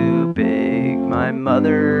were too big. My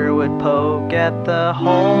mother would poke at the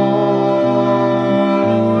hole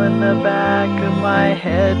in the back of my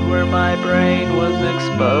head where my brain was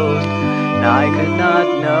exposed. And I could not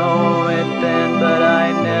know it then, but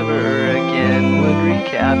I never again would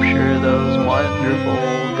recapture those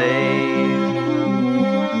wonderful days.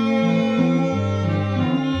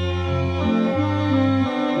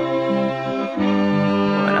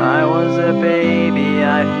 I was a baby,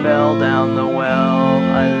 I fell down the well.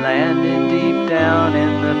 I landed deep down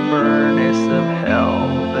in the furnace of hell.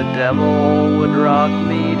 The devil would rock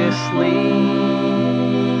me to sleep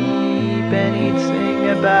and he'd sing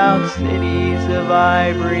about cities of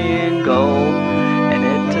ivory and gold. And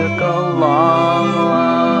it took a long,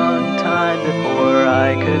 long time before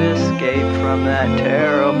I could escape from that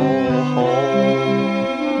terrible hole.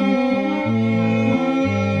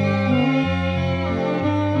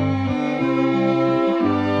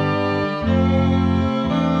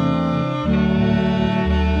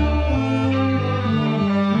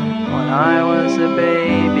 I was a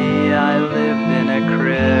baby, I lived in a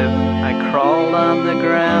crib. I crawled on the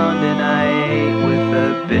ground and I ate with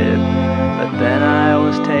a bib. But then I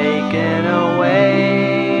was taken away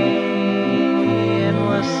and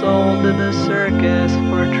was sold to the circus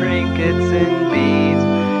for trinkets and beads.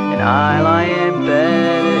 And I lie in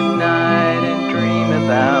bed at night and dream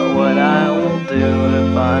about what I will do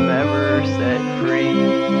if I'm ever set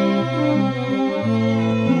free.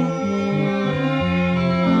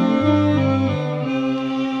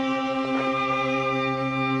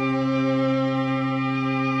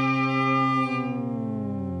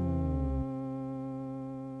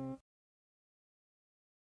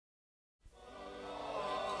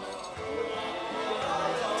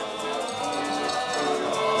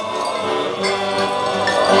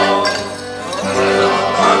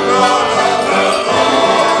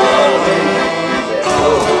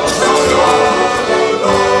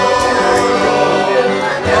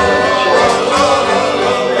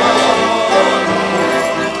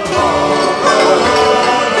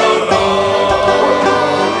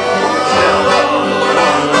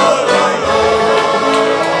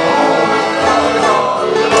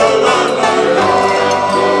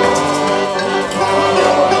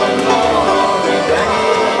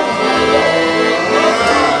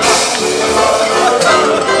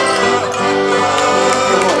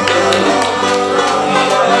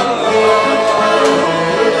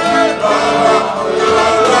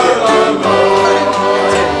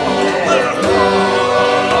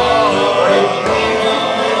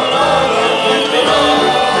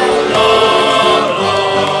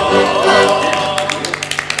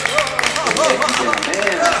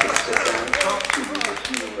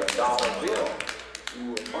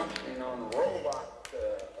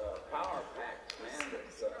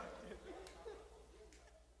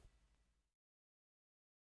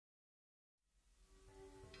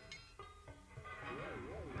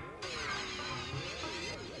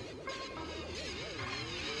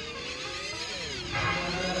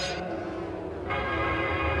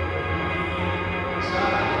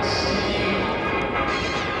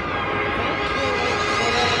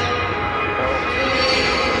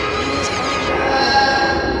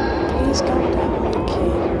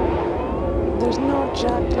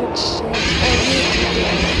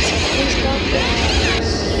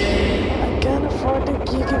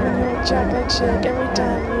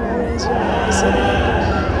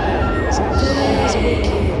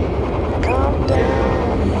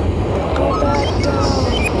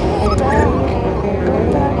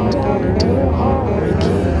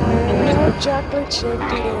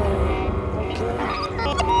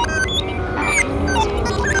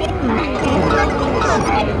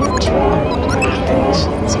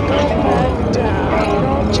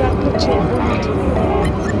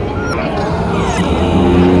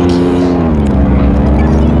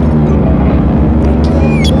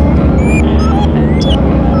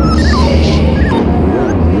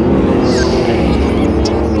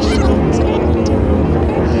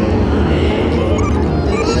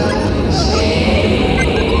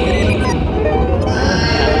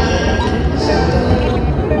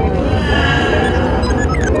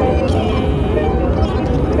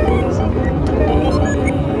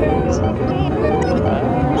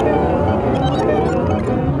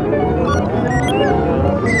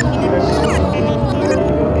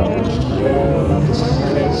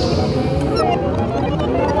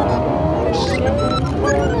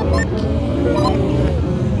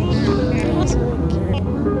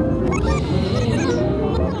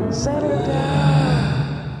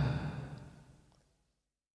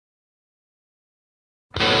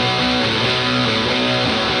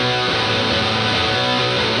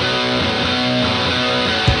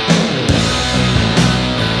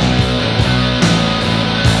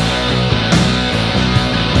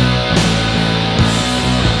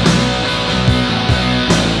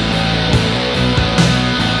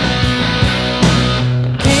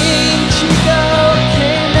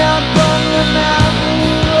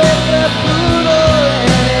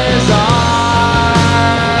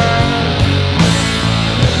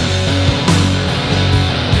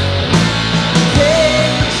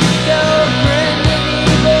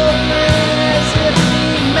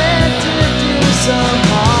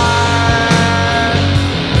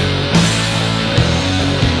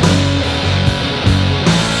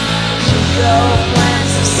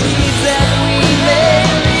 plants the seeds that we may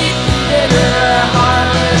reap, bitter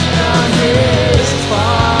harvest from his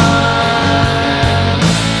farm.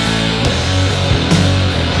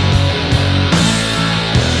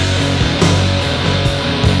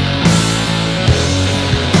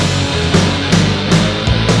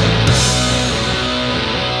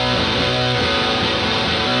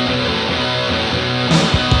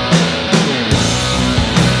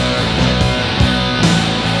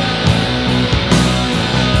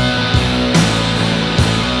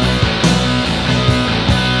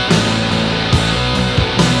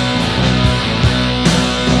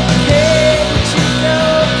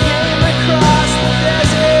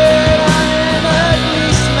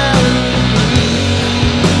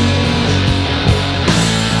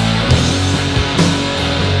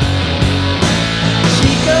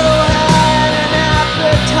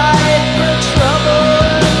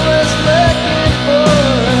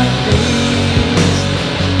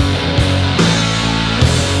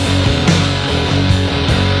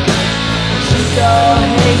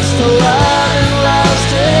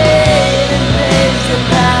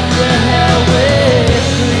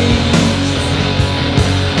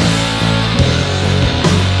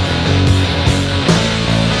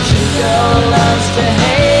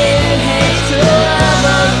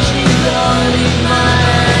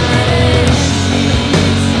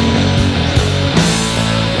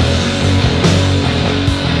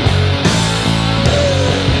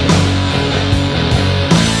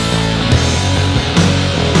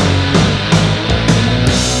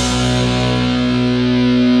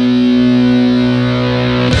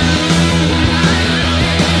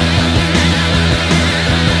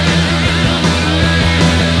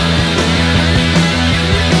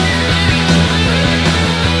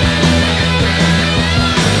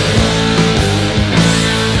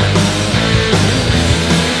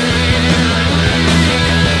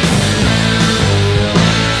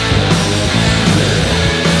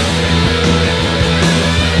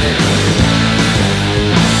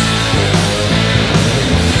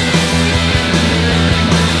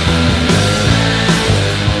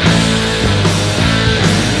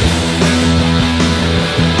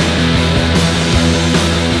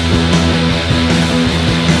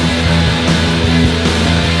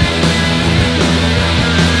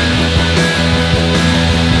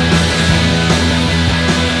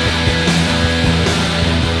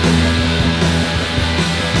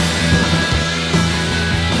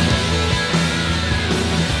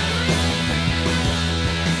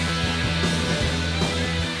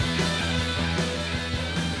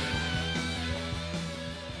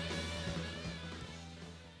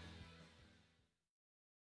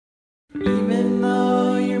 Even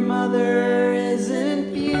though your mother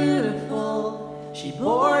isn't beautiful, she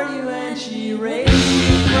bore you and she raised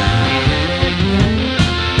you brown and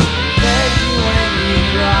fed you when you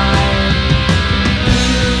cried.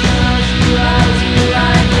 Even though she rides you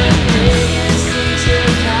like a pig and sings her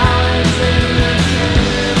talents in the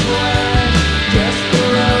tender flesh just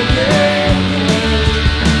below your head.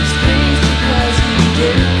 Screams because you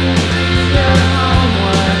didn't do your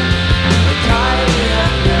homework or tidy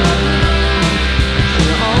up your room. She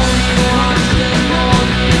only wants to hold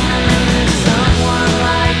you when there's someone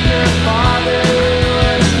like your father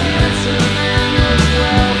was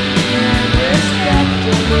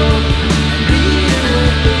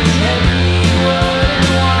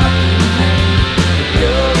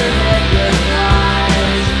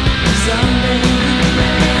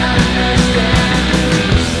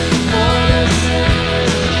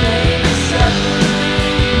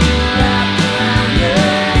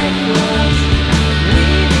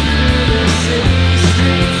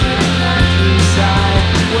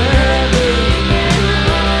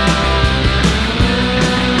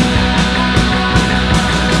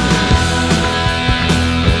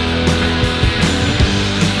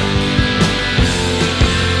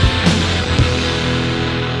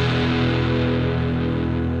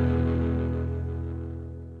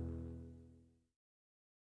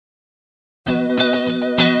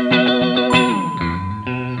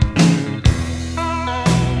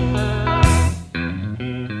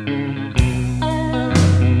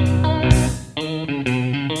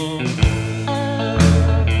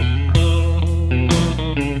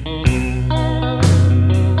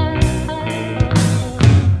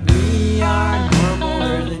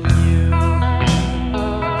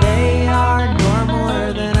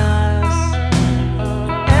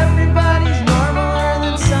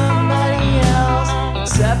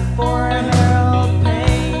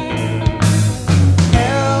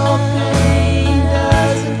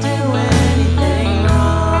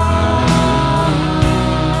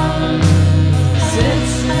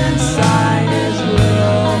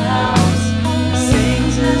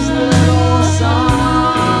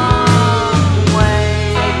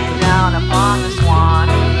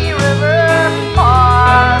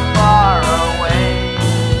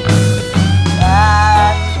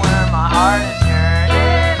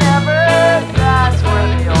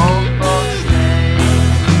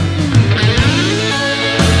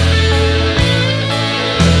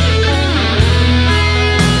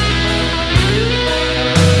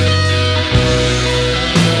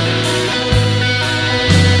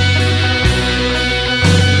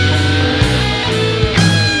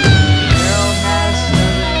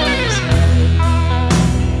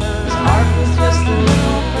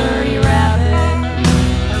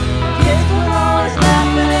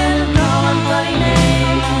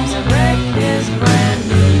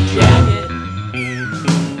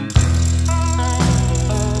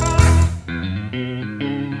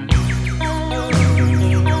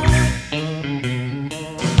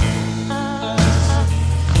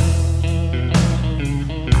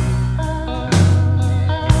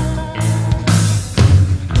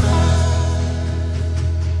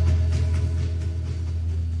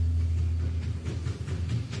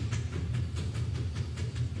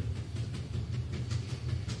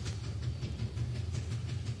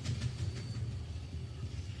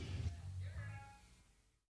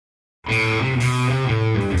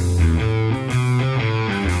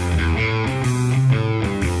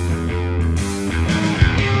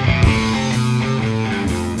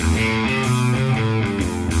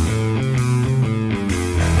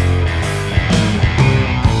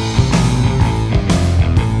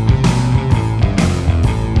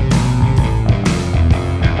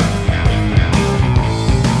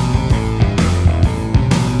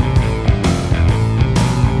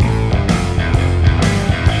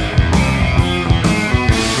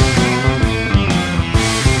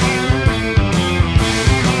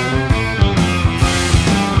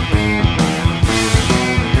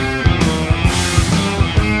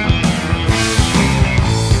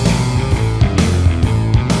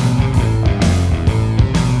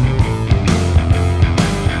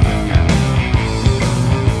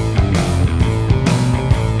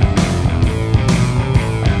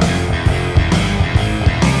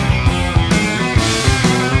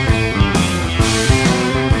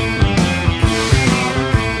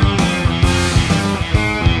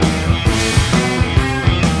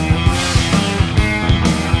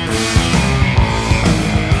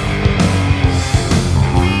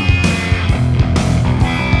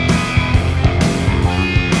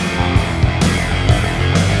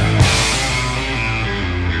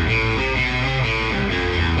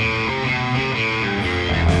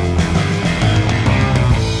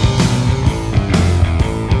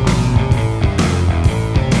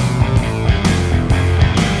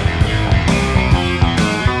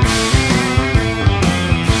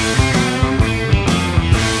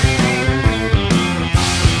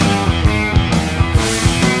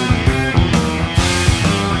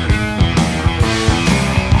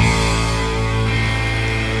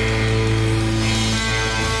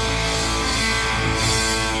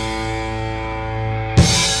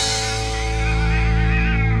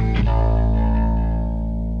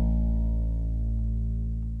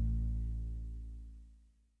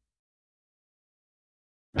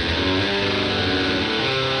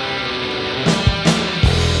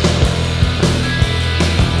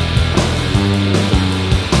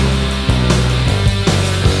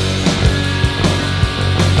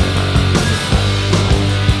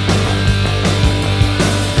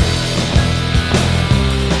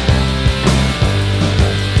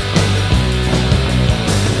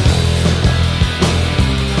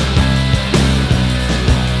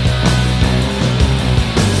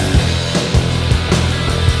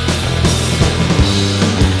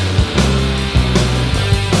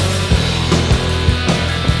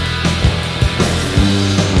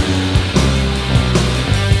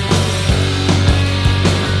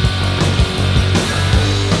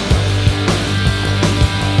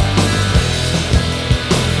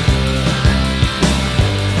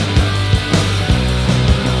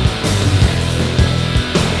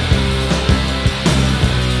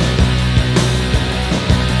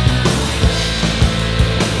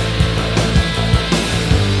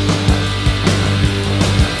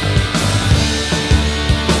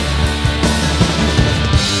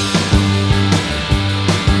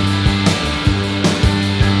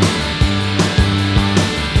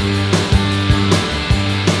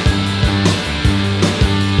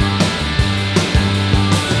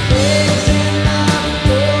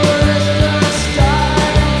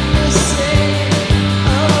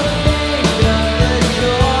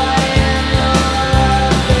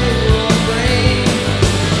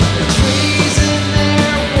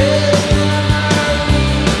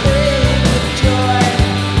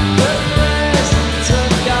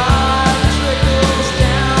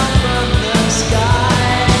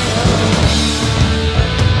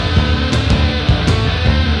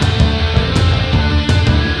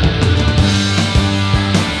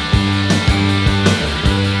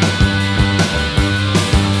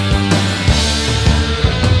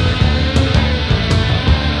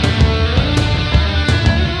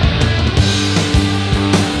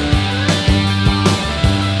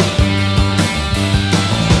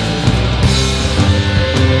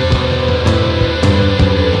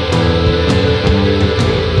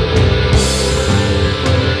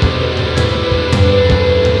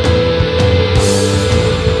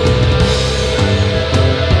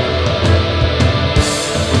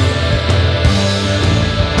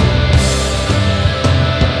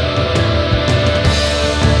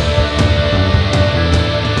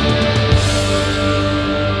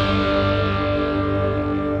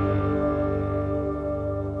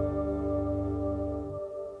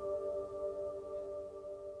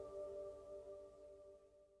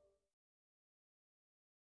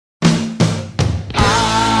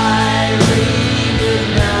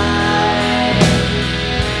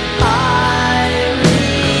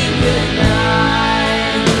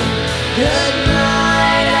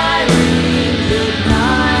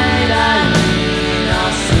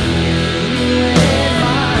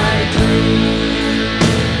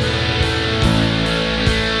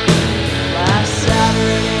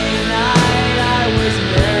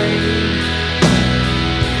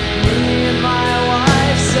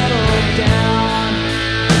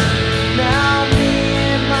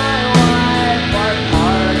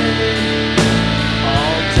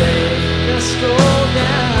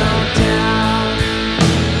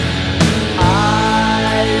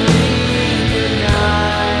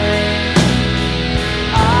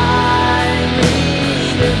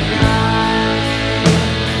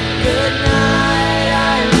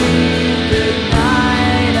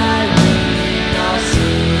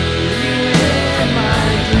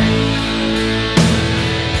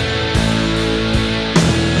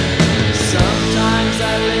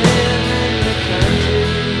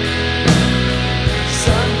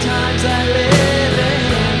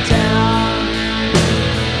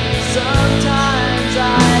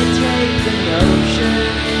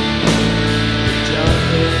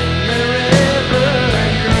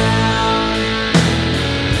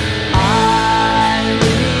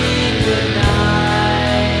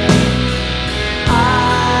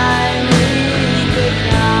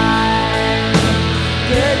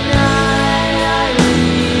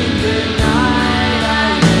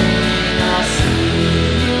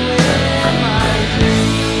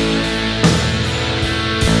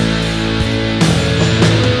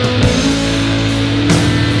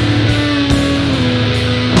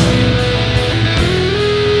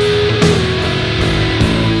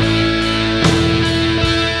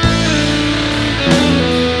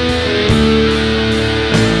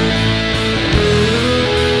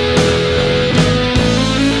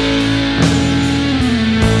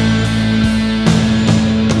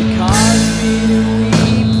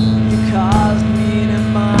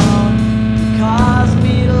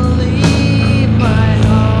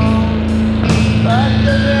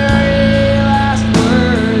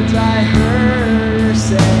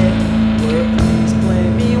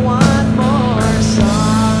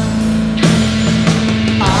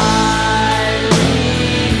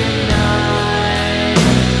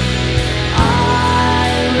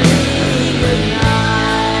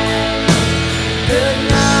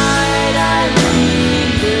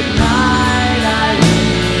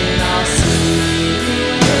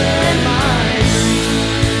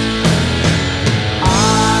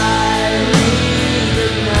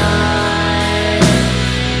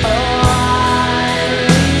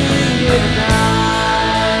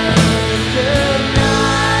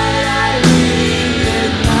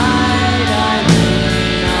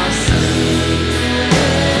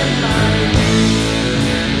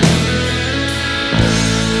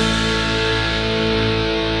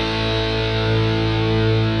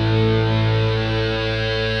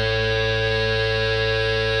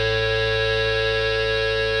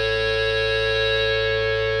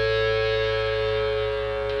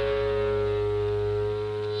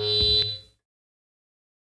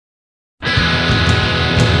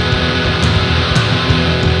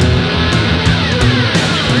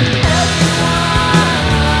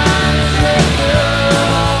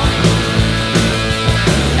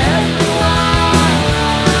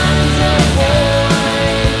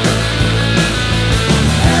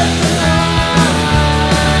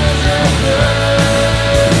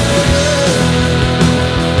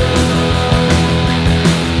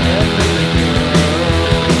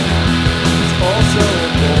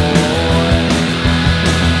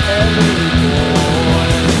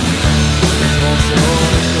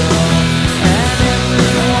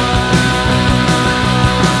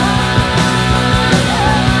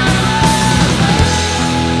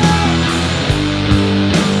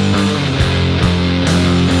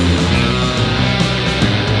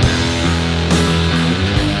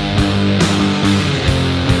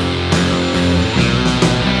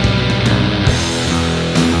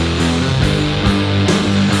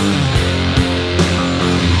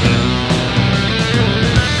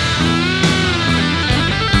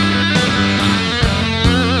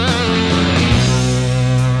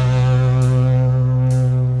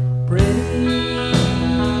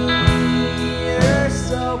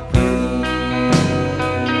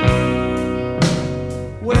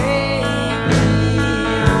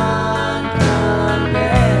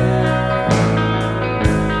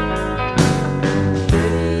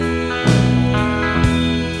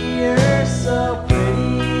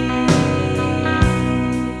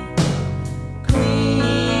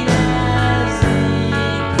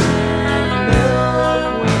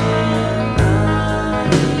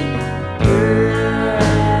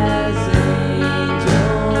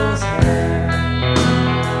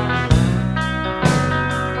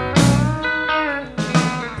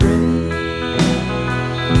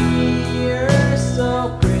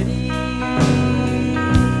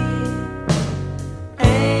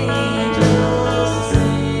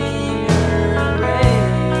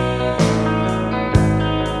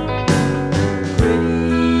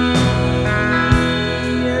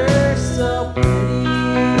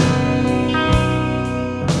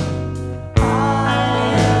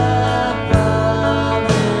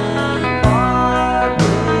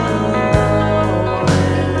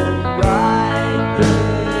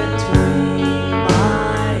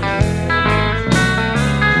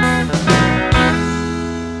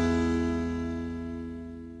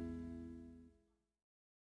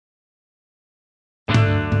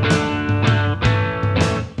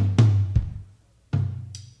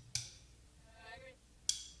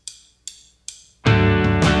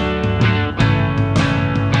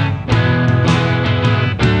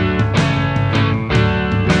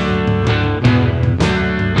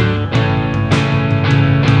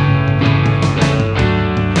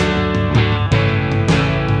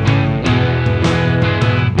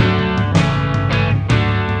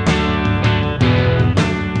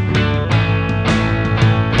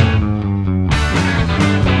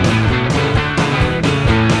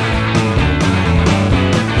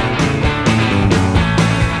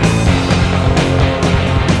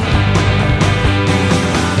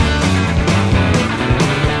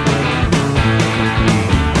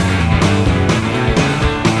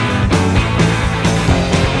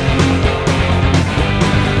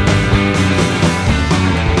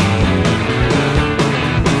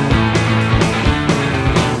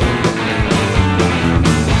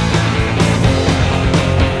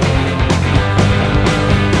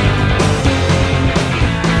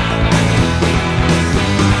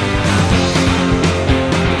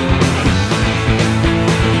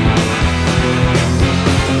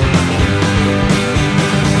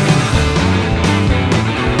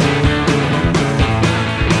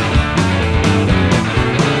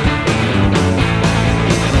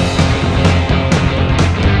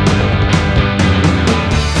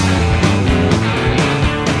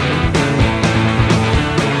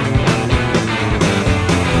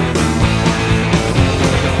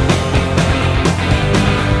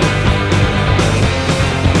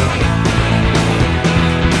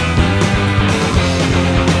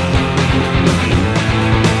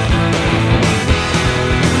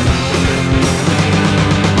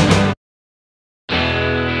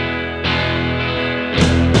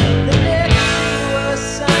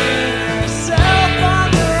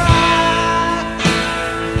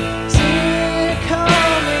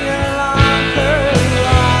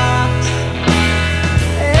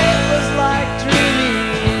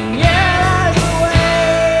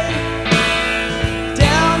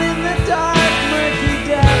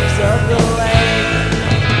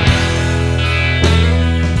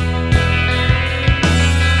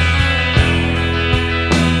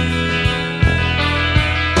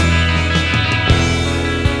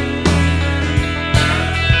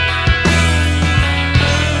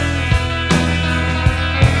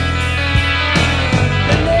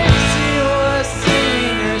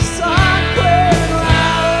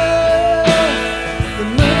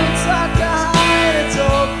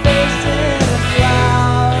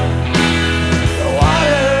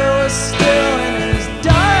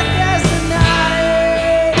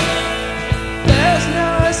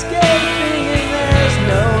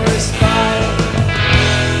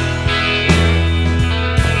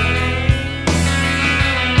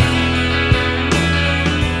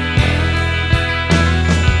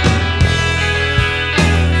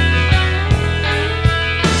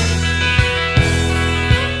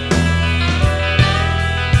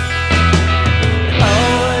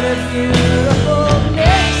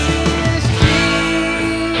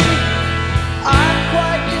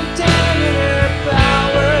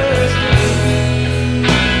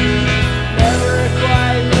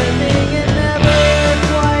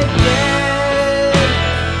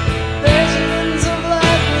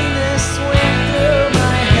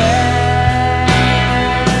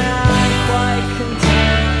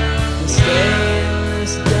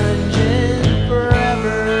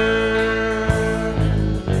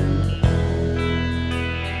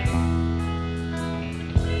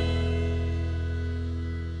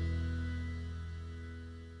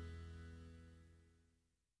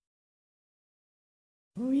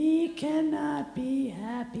We cannot be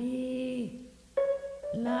happy.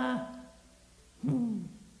 La.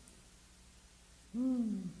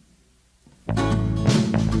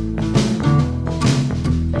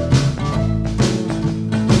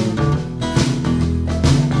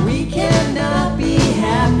 We cannot be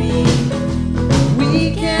happy.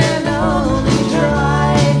 We can only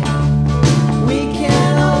try. We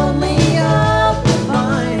can only hope to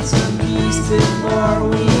find some peace before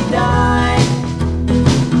we die.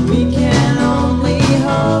 We can only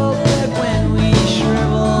hope that when we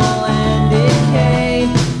shrivel and decay,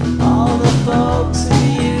 all the folks who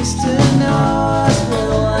used to know us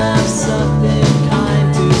will have something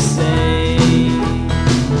kind to say.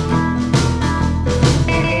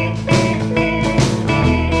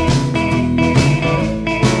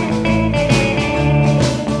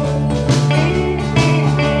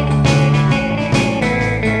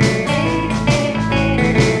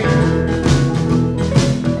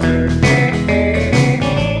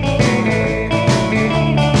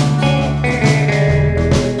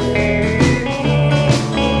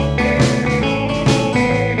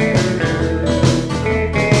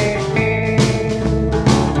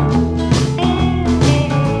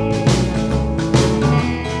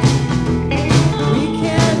 We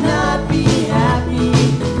cannot be happy.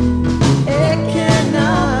 It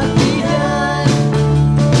cannot be done.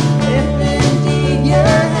 If indeed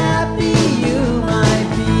you're happy, you might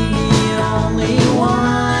be the only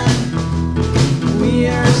one. We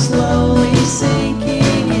are slowly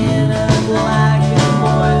sinking in a black and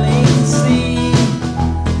boiling sea.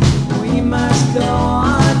 We must go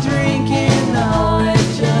on drinking, though it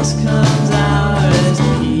just comes out as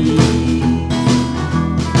pee.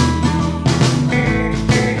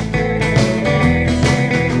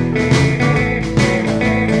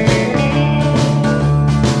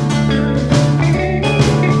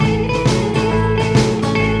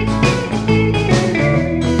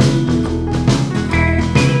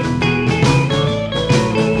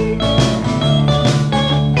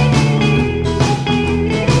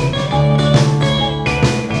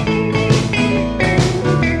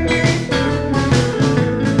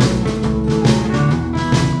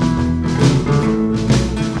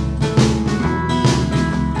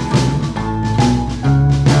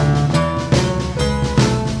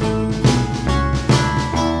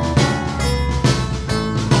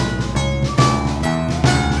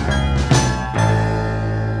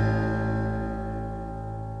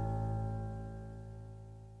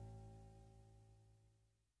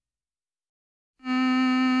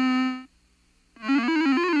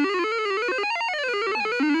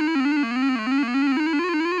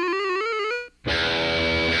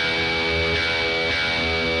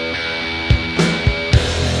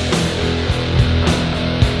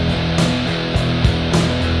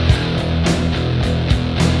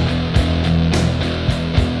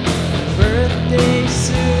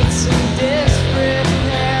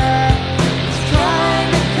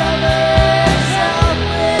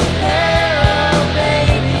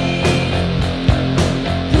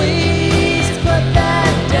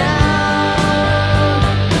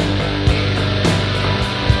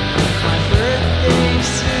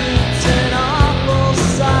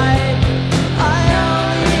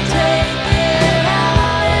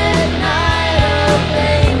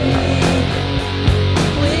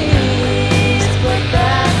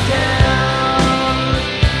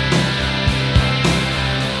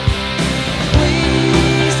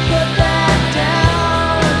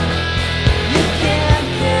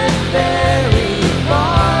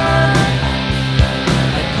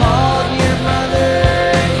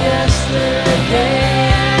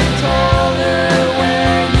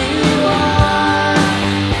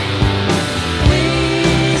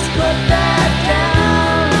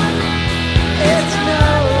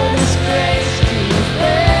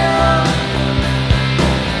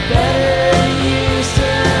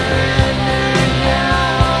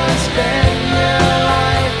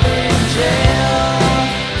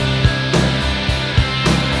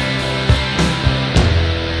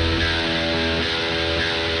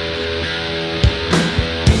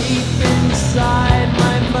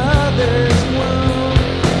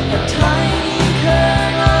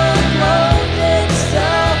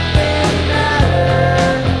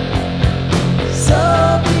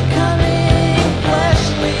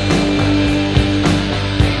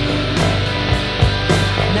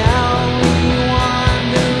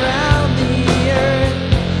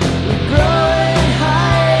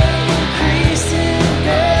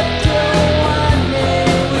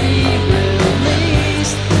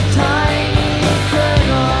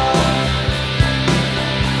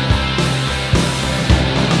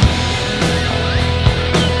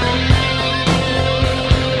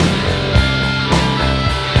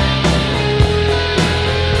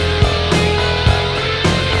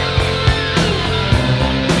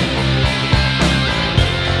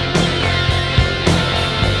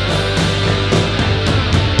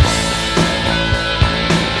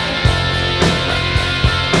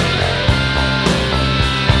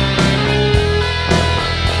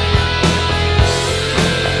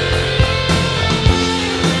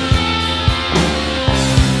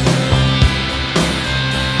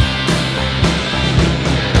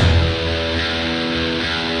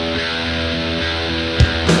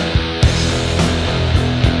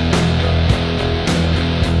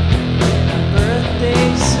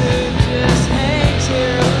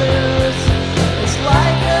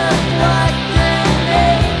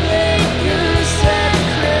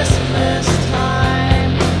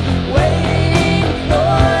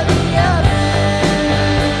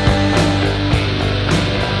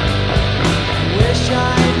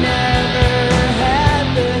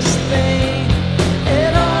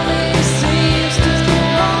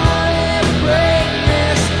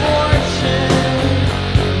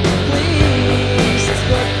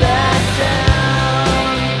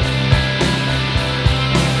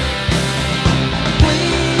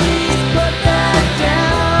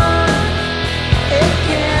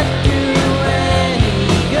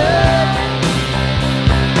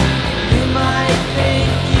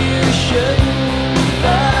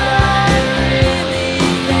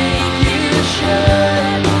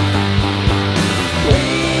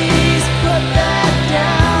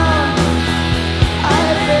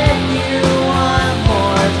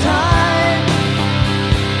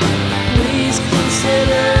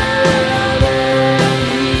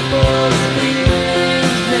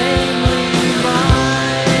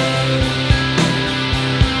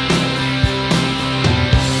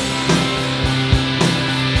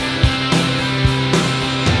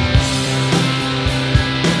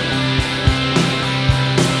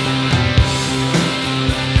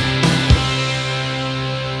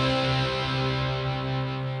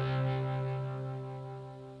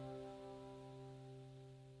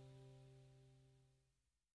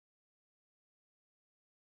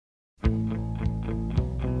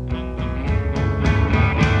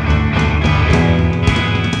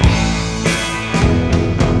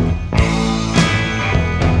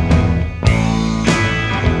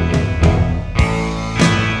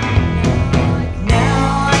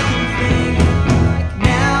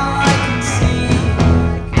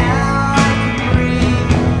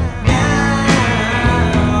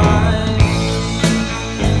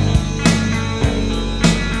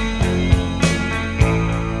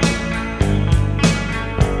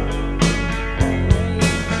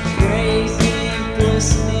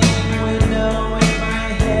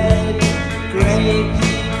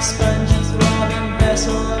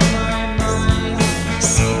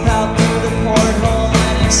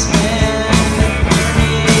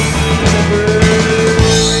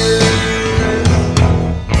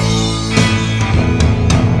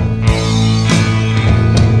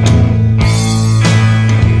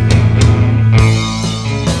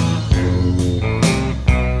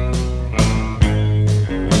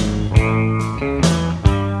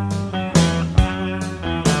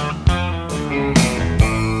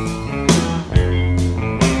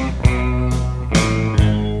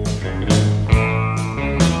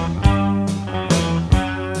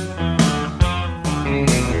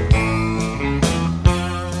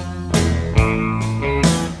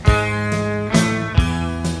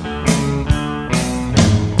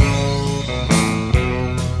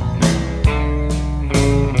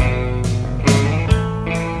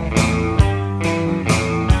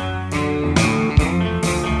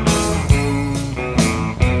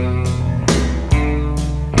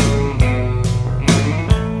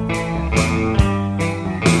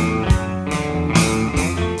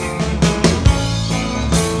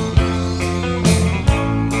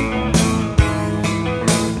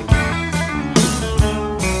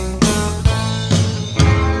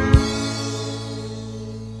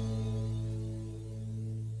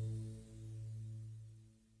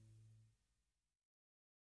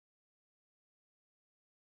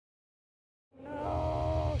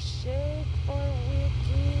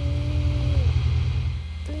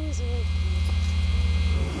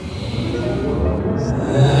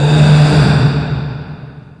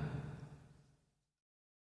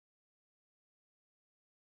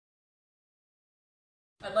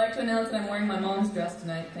 I'd like to announce that I'm wearing my mom's dress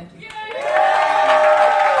tonight. Thank you.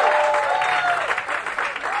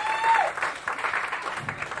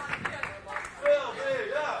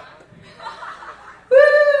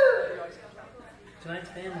 Tonight's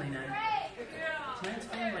family night. Tonight's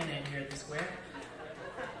family night here at the square.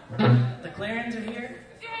 The Clarins are here.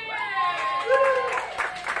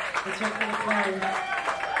 Let's hear for the Clarins.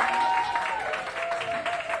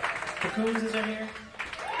 The Coonses are here.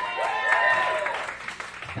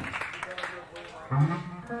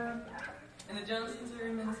 And the Johnsons are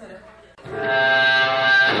in Minnesota.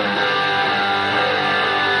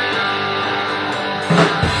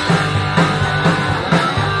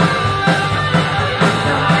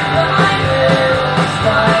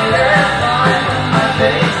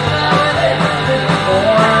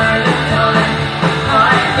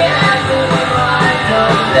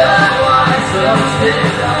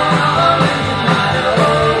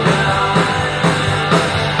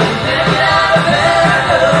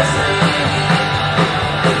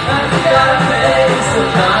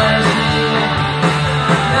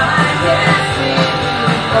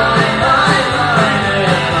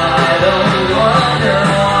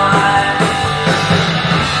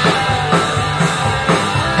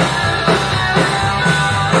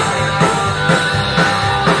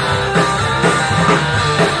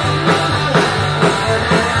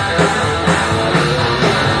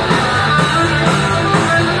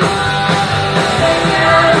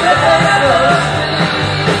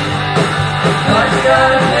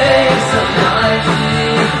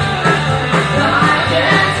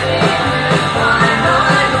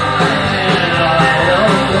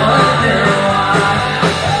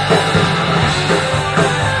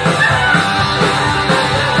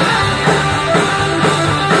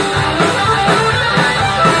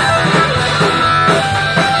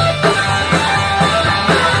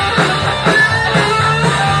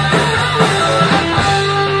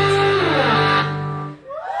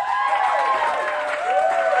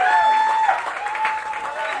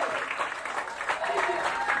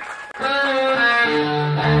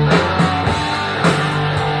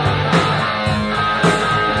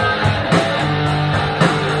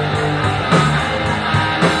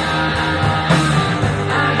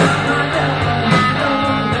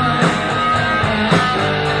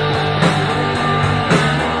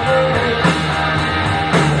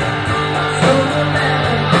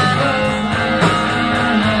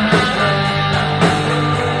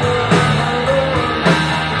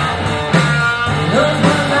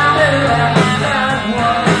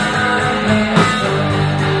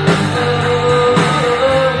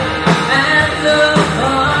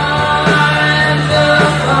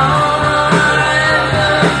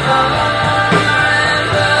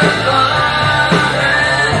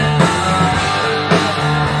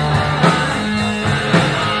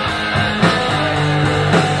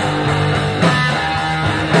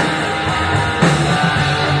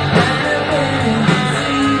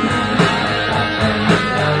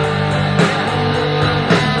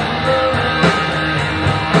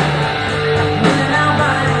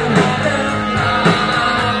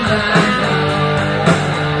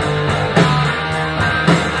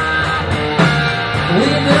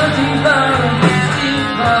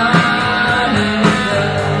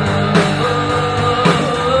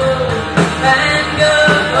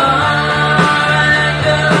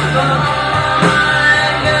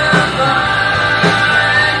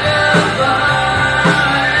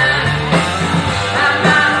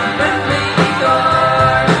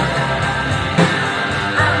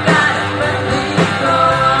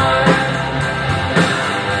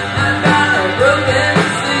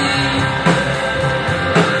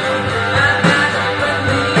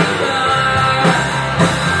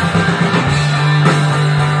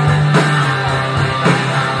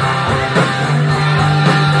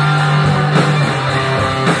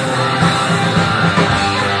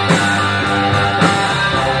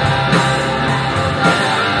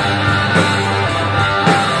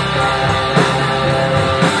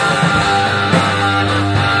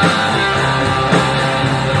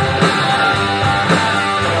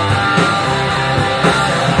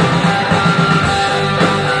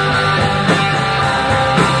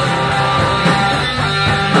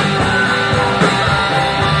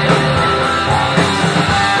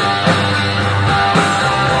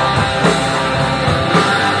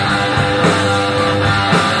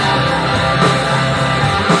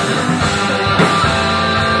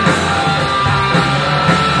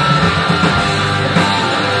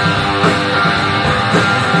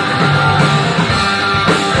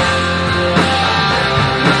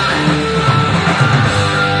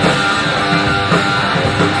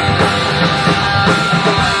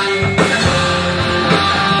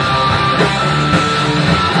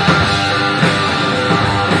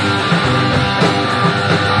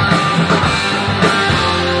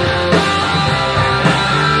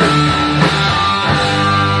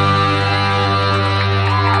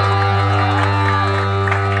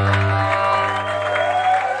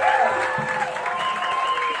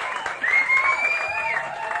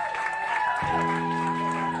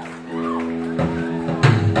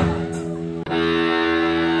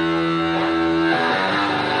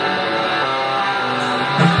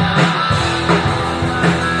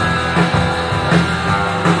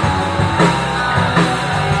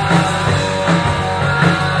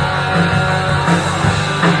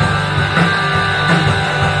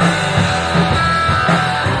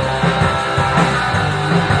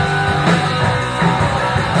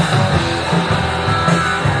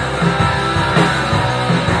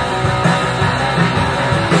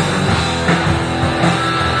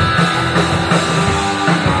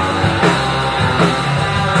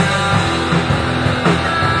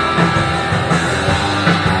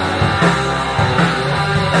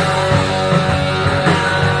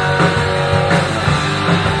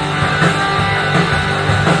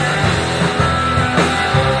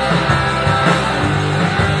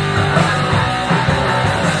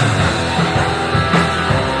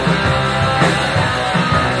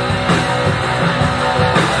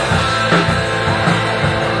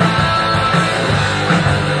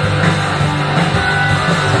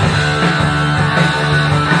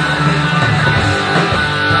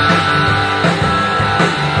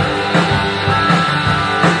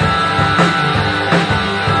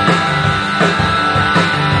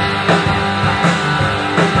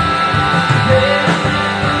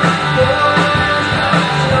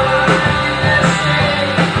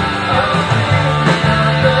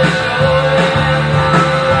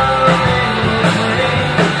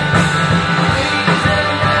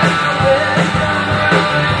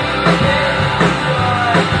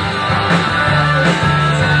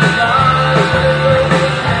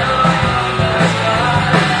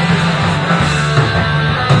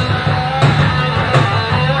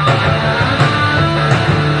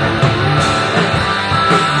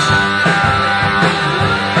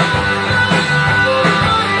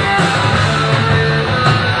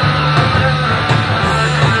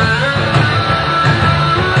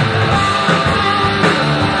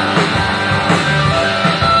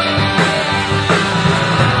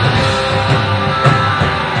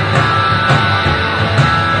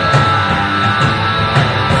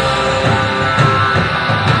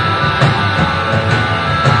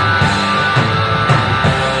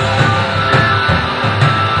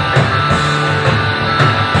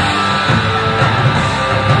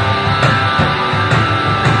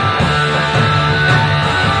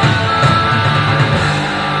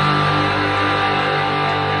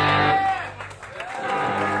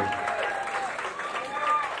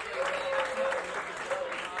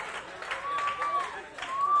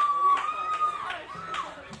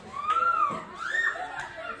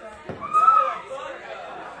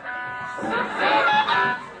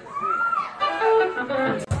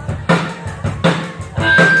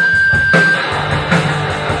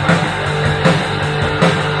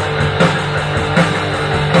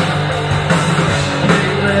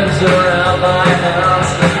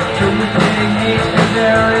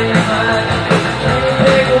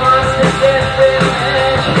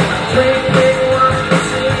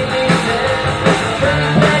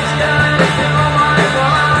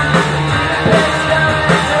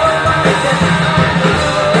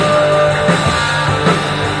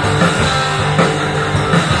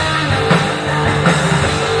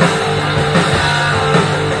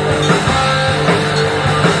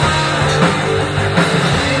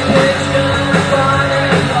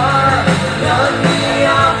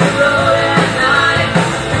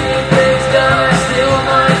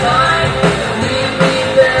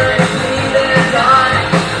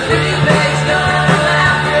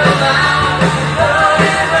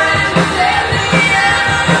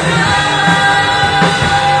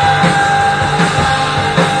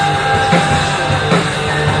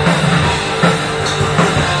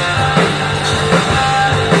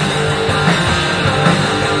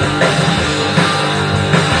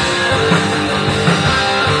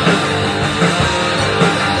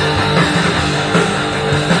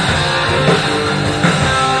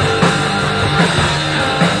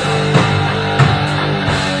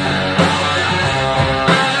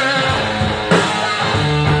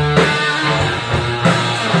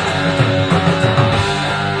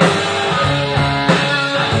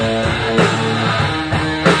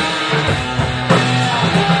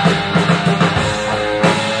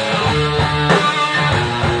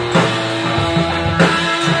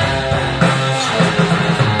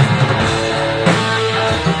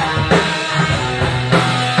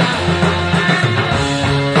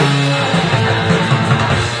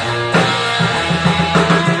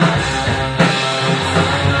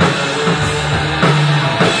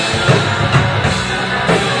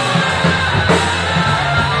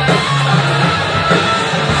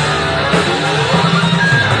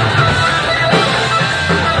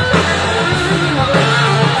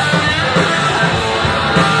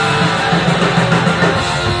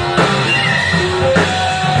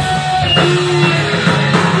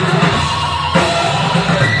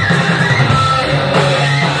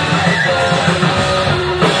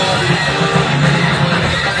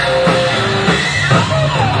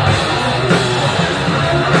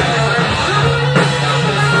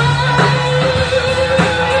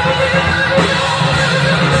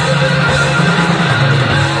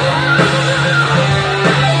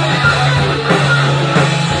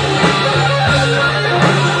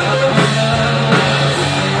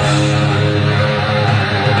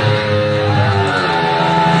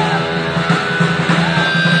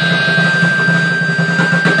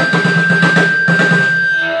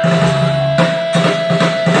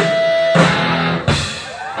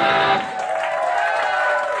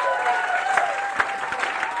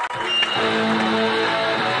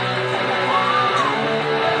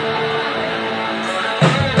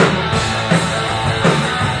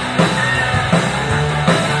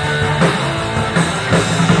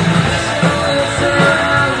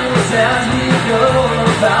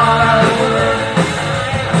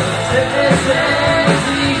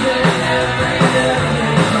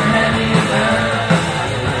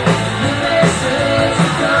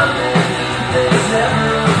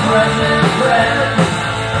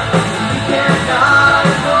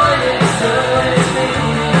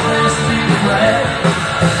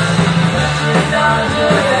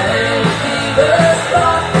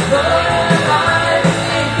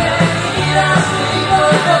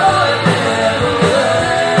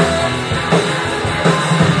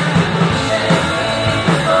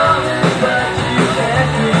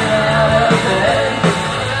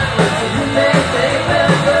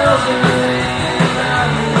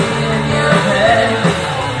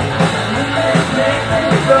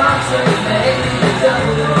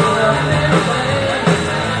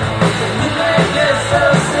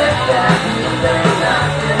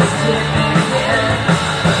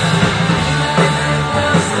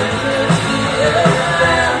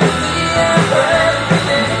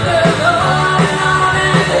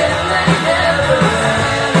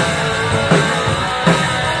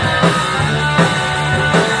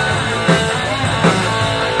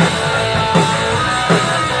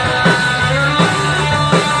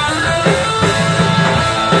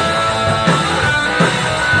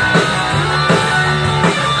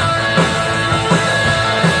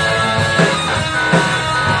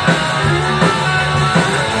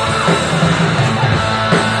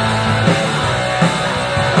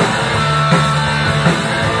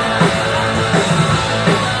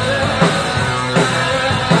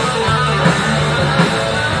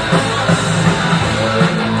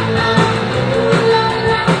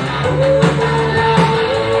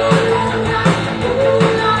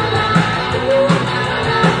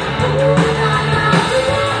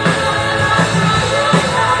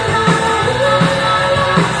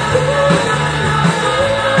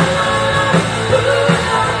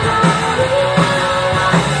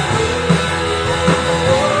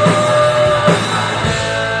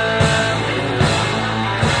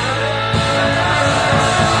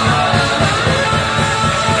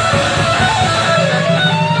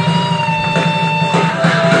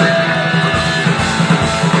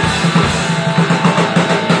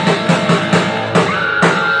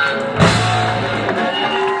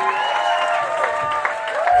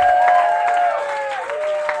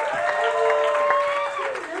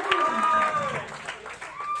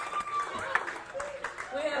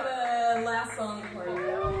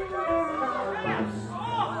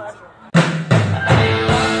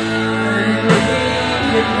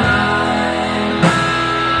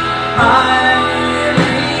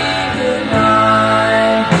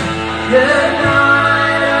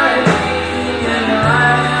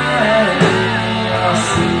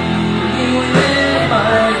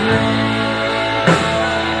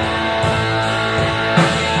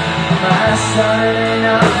 Saturday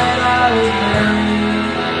night I was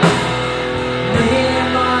married. Me and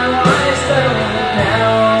my wife settled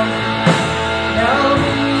down. Now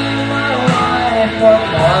me and my wife are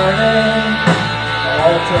parting.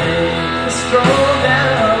 I'll take a stroll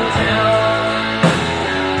downtown.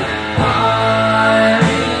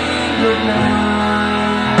 Irene, good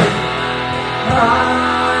night.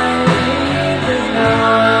 Irene, good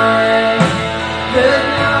night. Good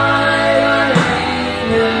night, Irene,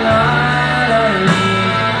 good night,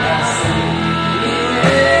 Irene. I'll see you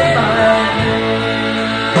in my dream.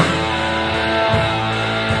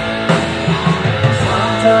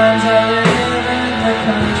 Sometimes I live in the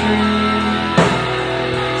country.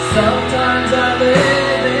 Sometimes I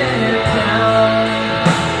live in town.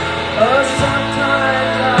 Oh,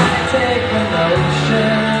 sometimes I take an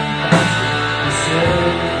ocean.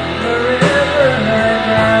 Sit the river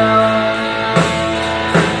ground.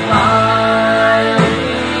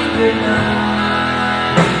 Irene, good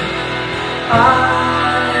night.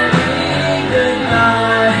 Irene, good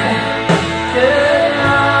night. Good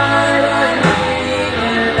night, Irene,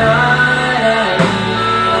 good night, Irene.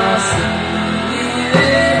 I'll see you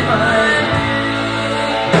in my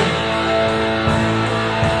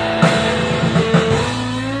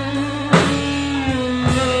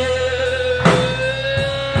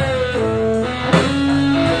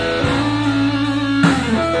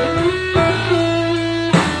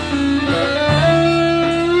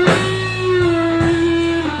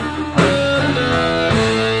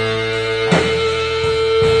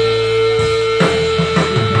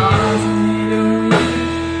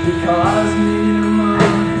Cause me to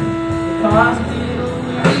moon, cause me to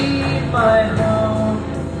leave my home.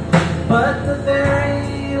 But the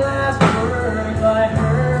very last words I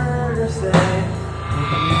heard her say,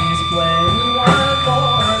 please play me one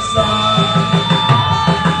more song.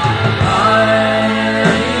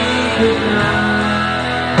 Irene, good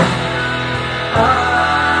night.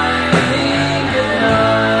 Irene, good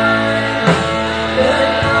night.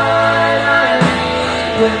 Good night,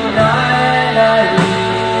 Irene, good night,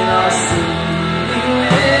 Irene. I'll see you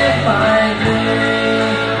in my dream.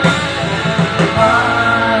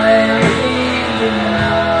 Irene, good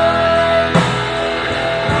night.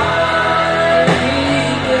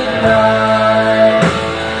 Irene, good night.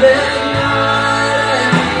 Good night,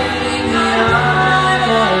 Irene, good night,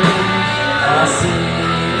 Irene. I'll see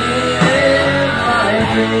you in my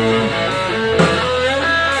dream.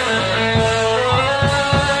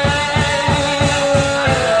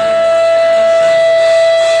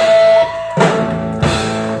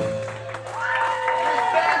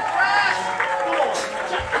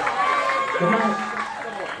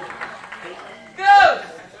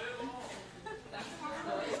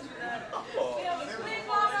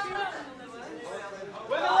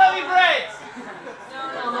 When the levee breaks! No,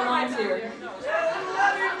 my mom's here. When the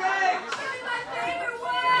levee breaks!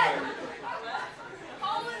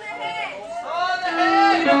 Hole in the head. On the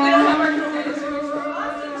head! We don't have our cookies.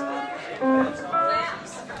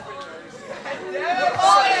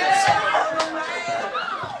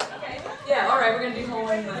 Yeah, alright, we're gonna do hole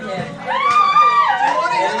in the head.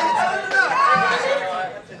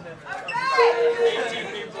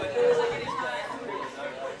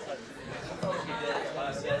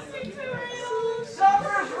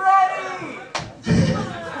 Supper's ready!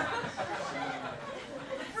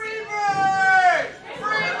 Free bird!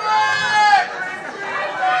 Free bird! Free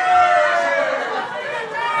bird!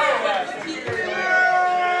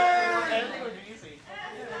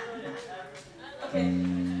 Okay.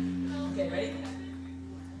 Okay, ready?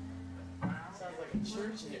 Sounds like a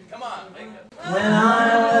church here. Come on, make it. When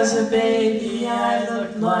I was a baby, I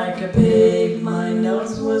looked like a pig. My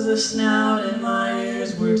nose was a snout and my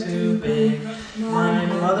ears were too big. My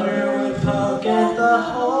mother would poke at the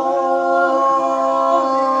hole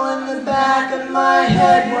in the back of my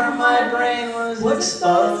head where my brain was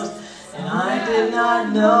exposed. And I did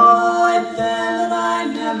not know it then that I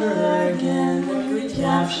never again would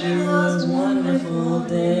recapture those wonderful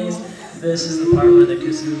days. This is the part where the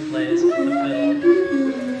kazoo plays with the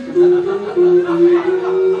fiddle.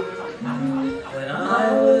 When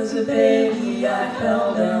I was a baby, I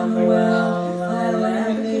fell down the well. I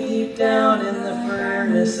landed deep down in the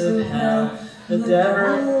furnace of hell. The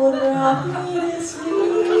devil would rock me to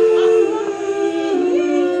sleep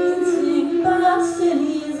and sing about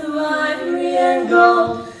cities of ivory and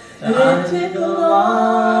gold. And it took a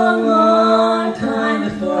long, long time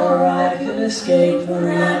before I could escape from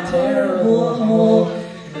that terrible hole.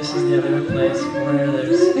 This is the other place where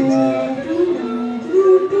there's kazoo.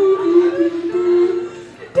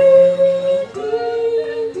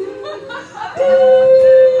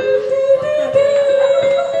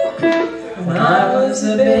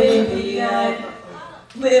 was a baby, I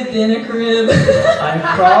lived in a crib. I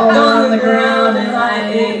crawled on the ground and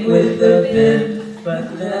I ate with the bib.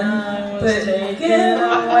 But then I was taken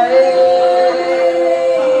away,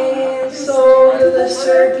 sold to the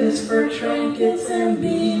circus for trinkets and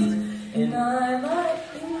beans. And I lie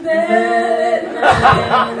in bed at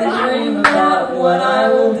night and I dream about what I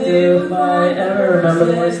will do if I ever remember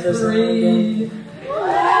the voice of this again.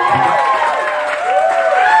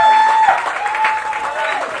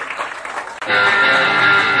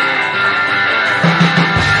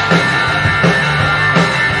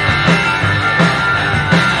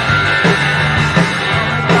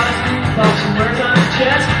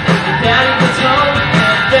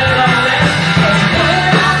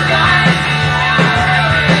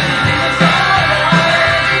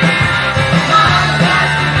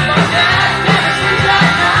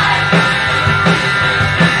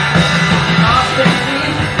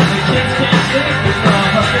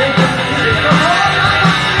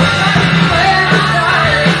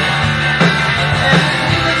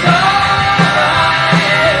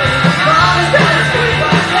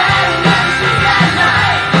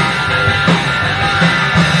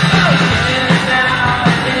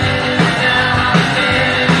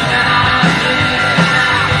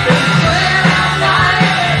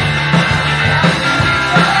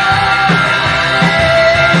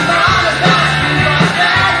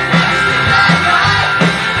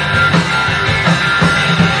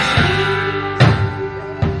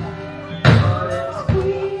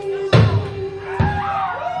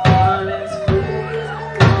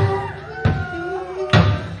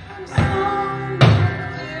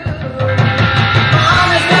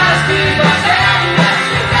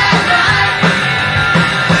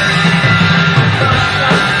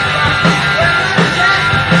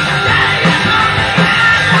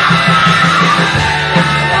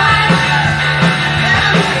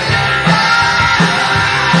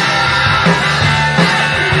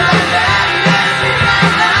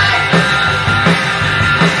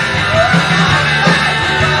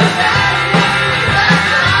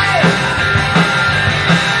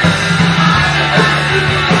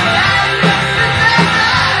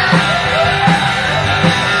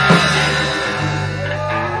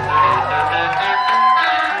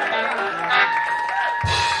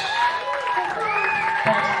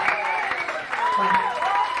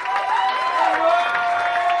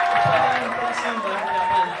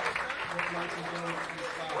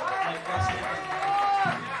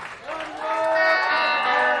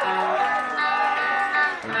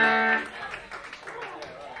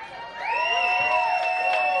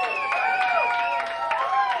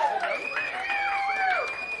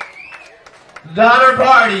 Donner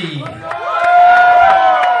Party.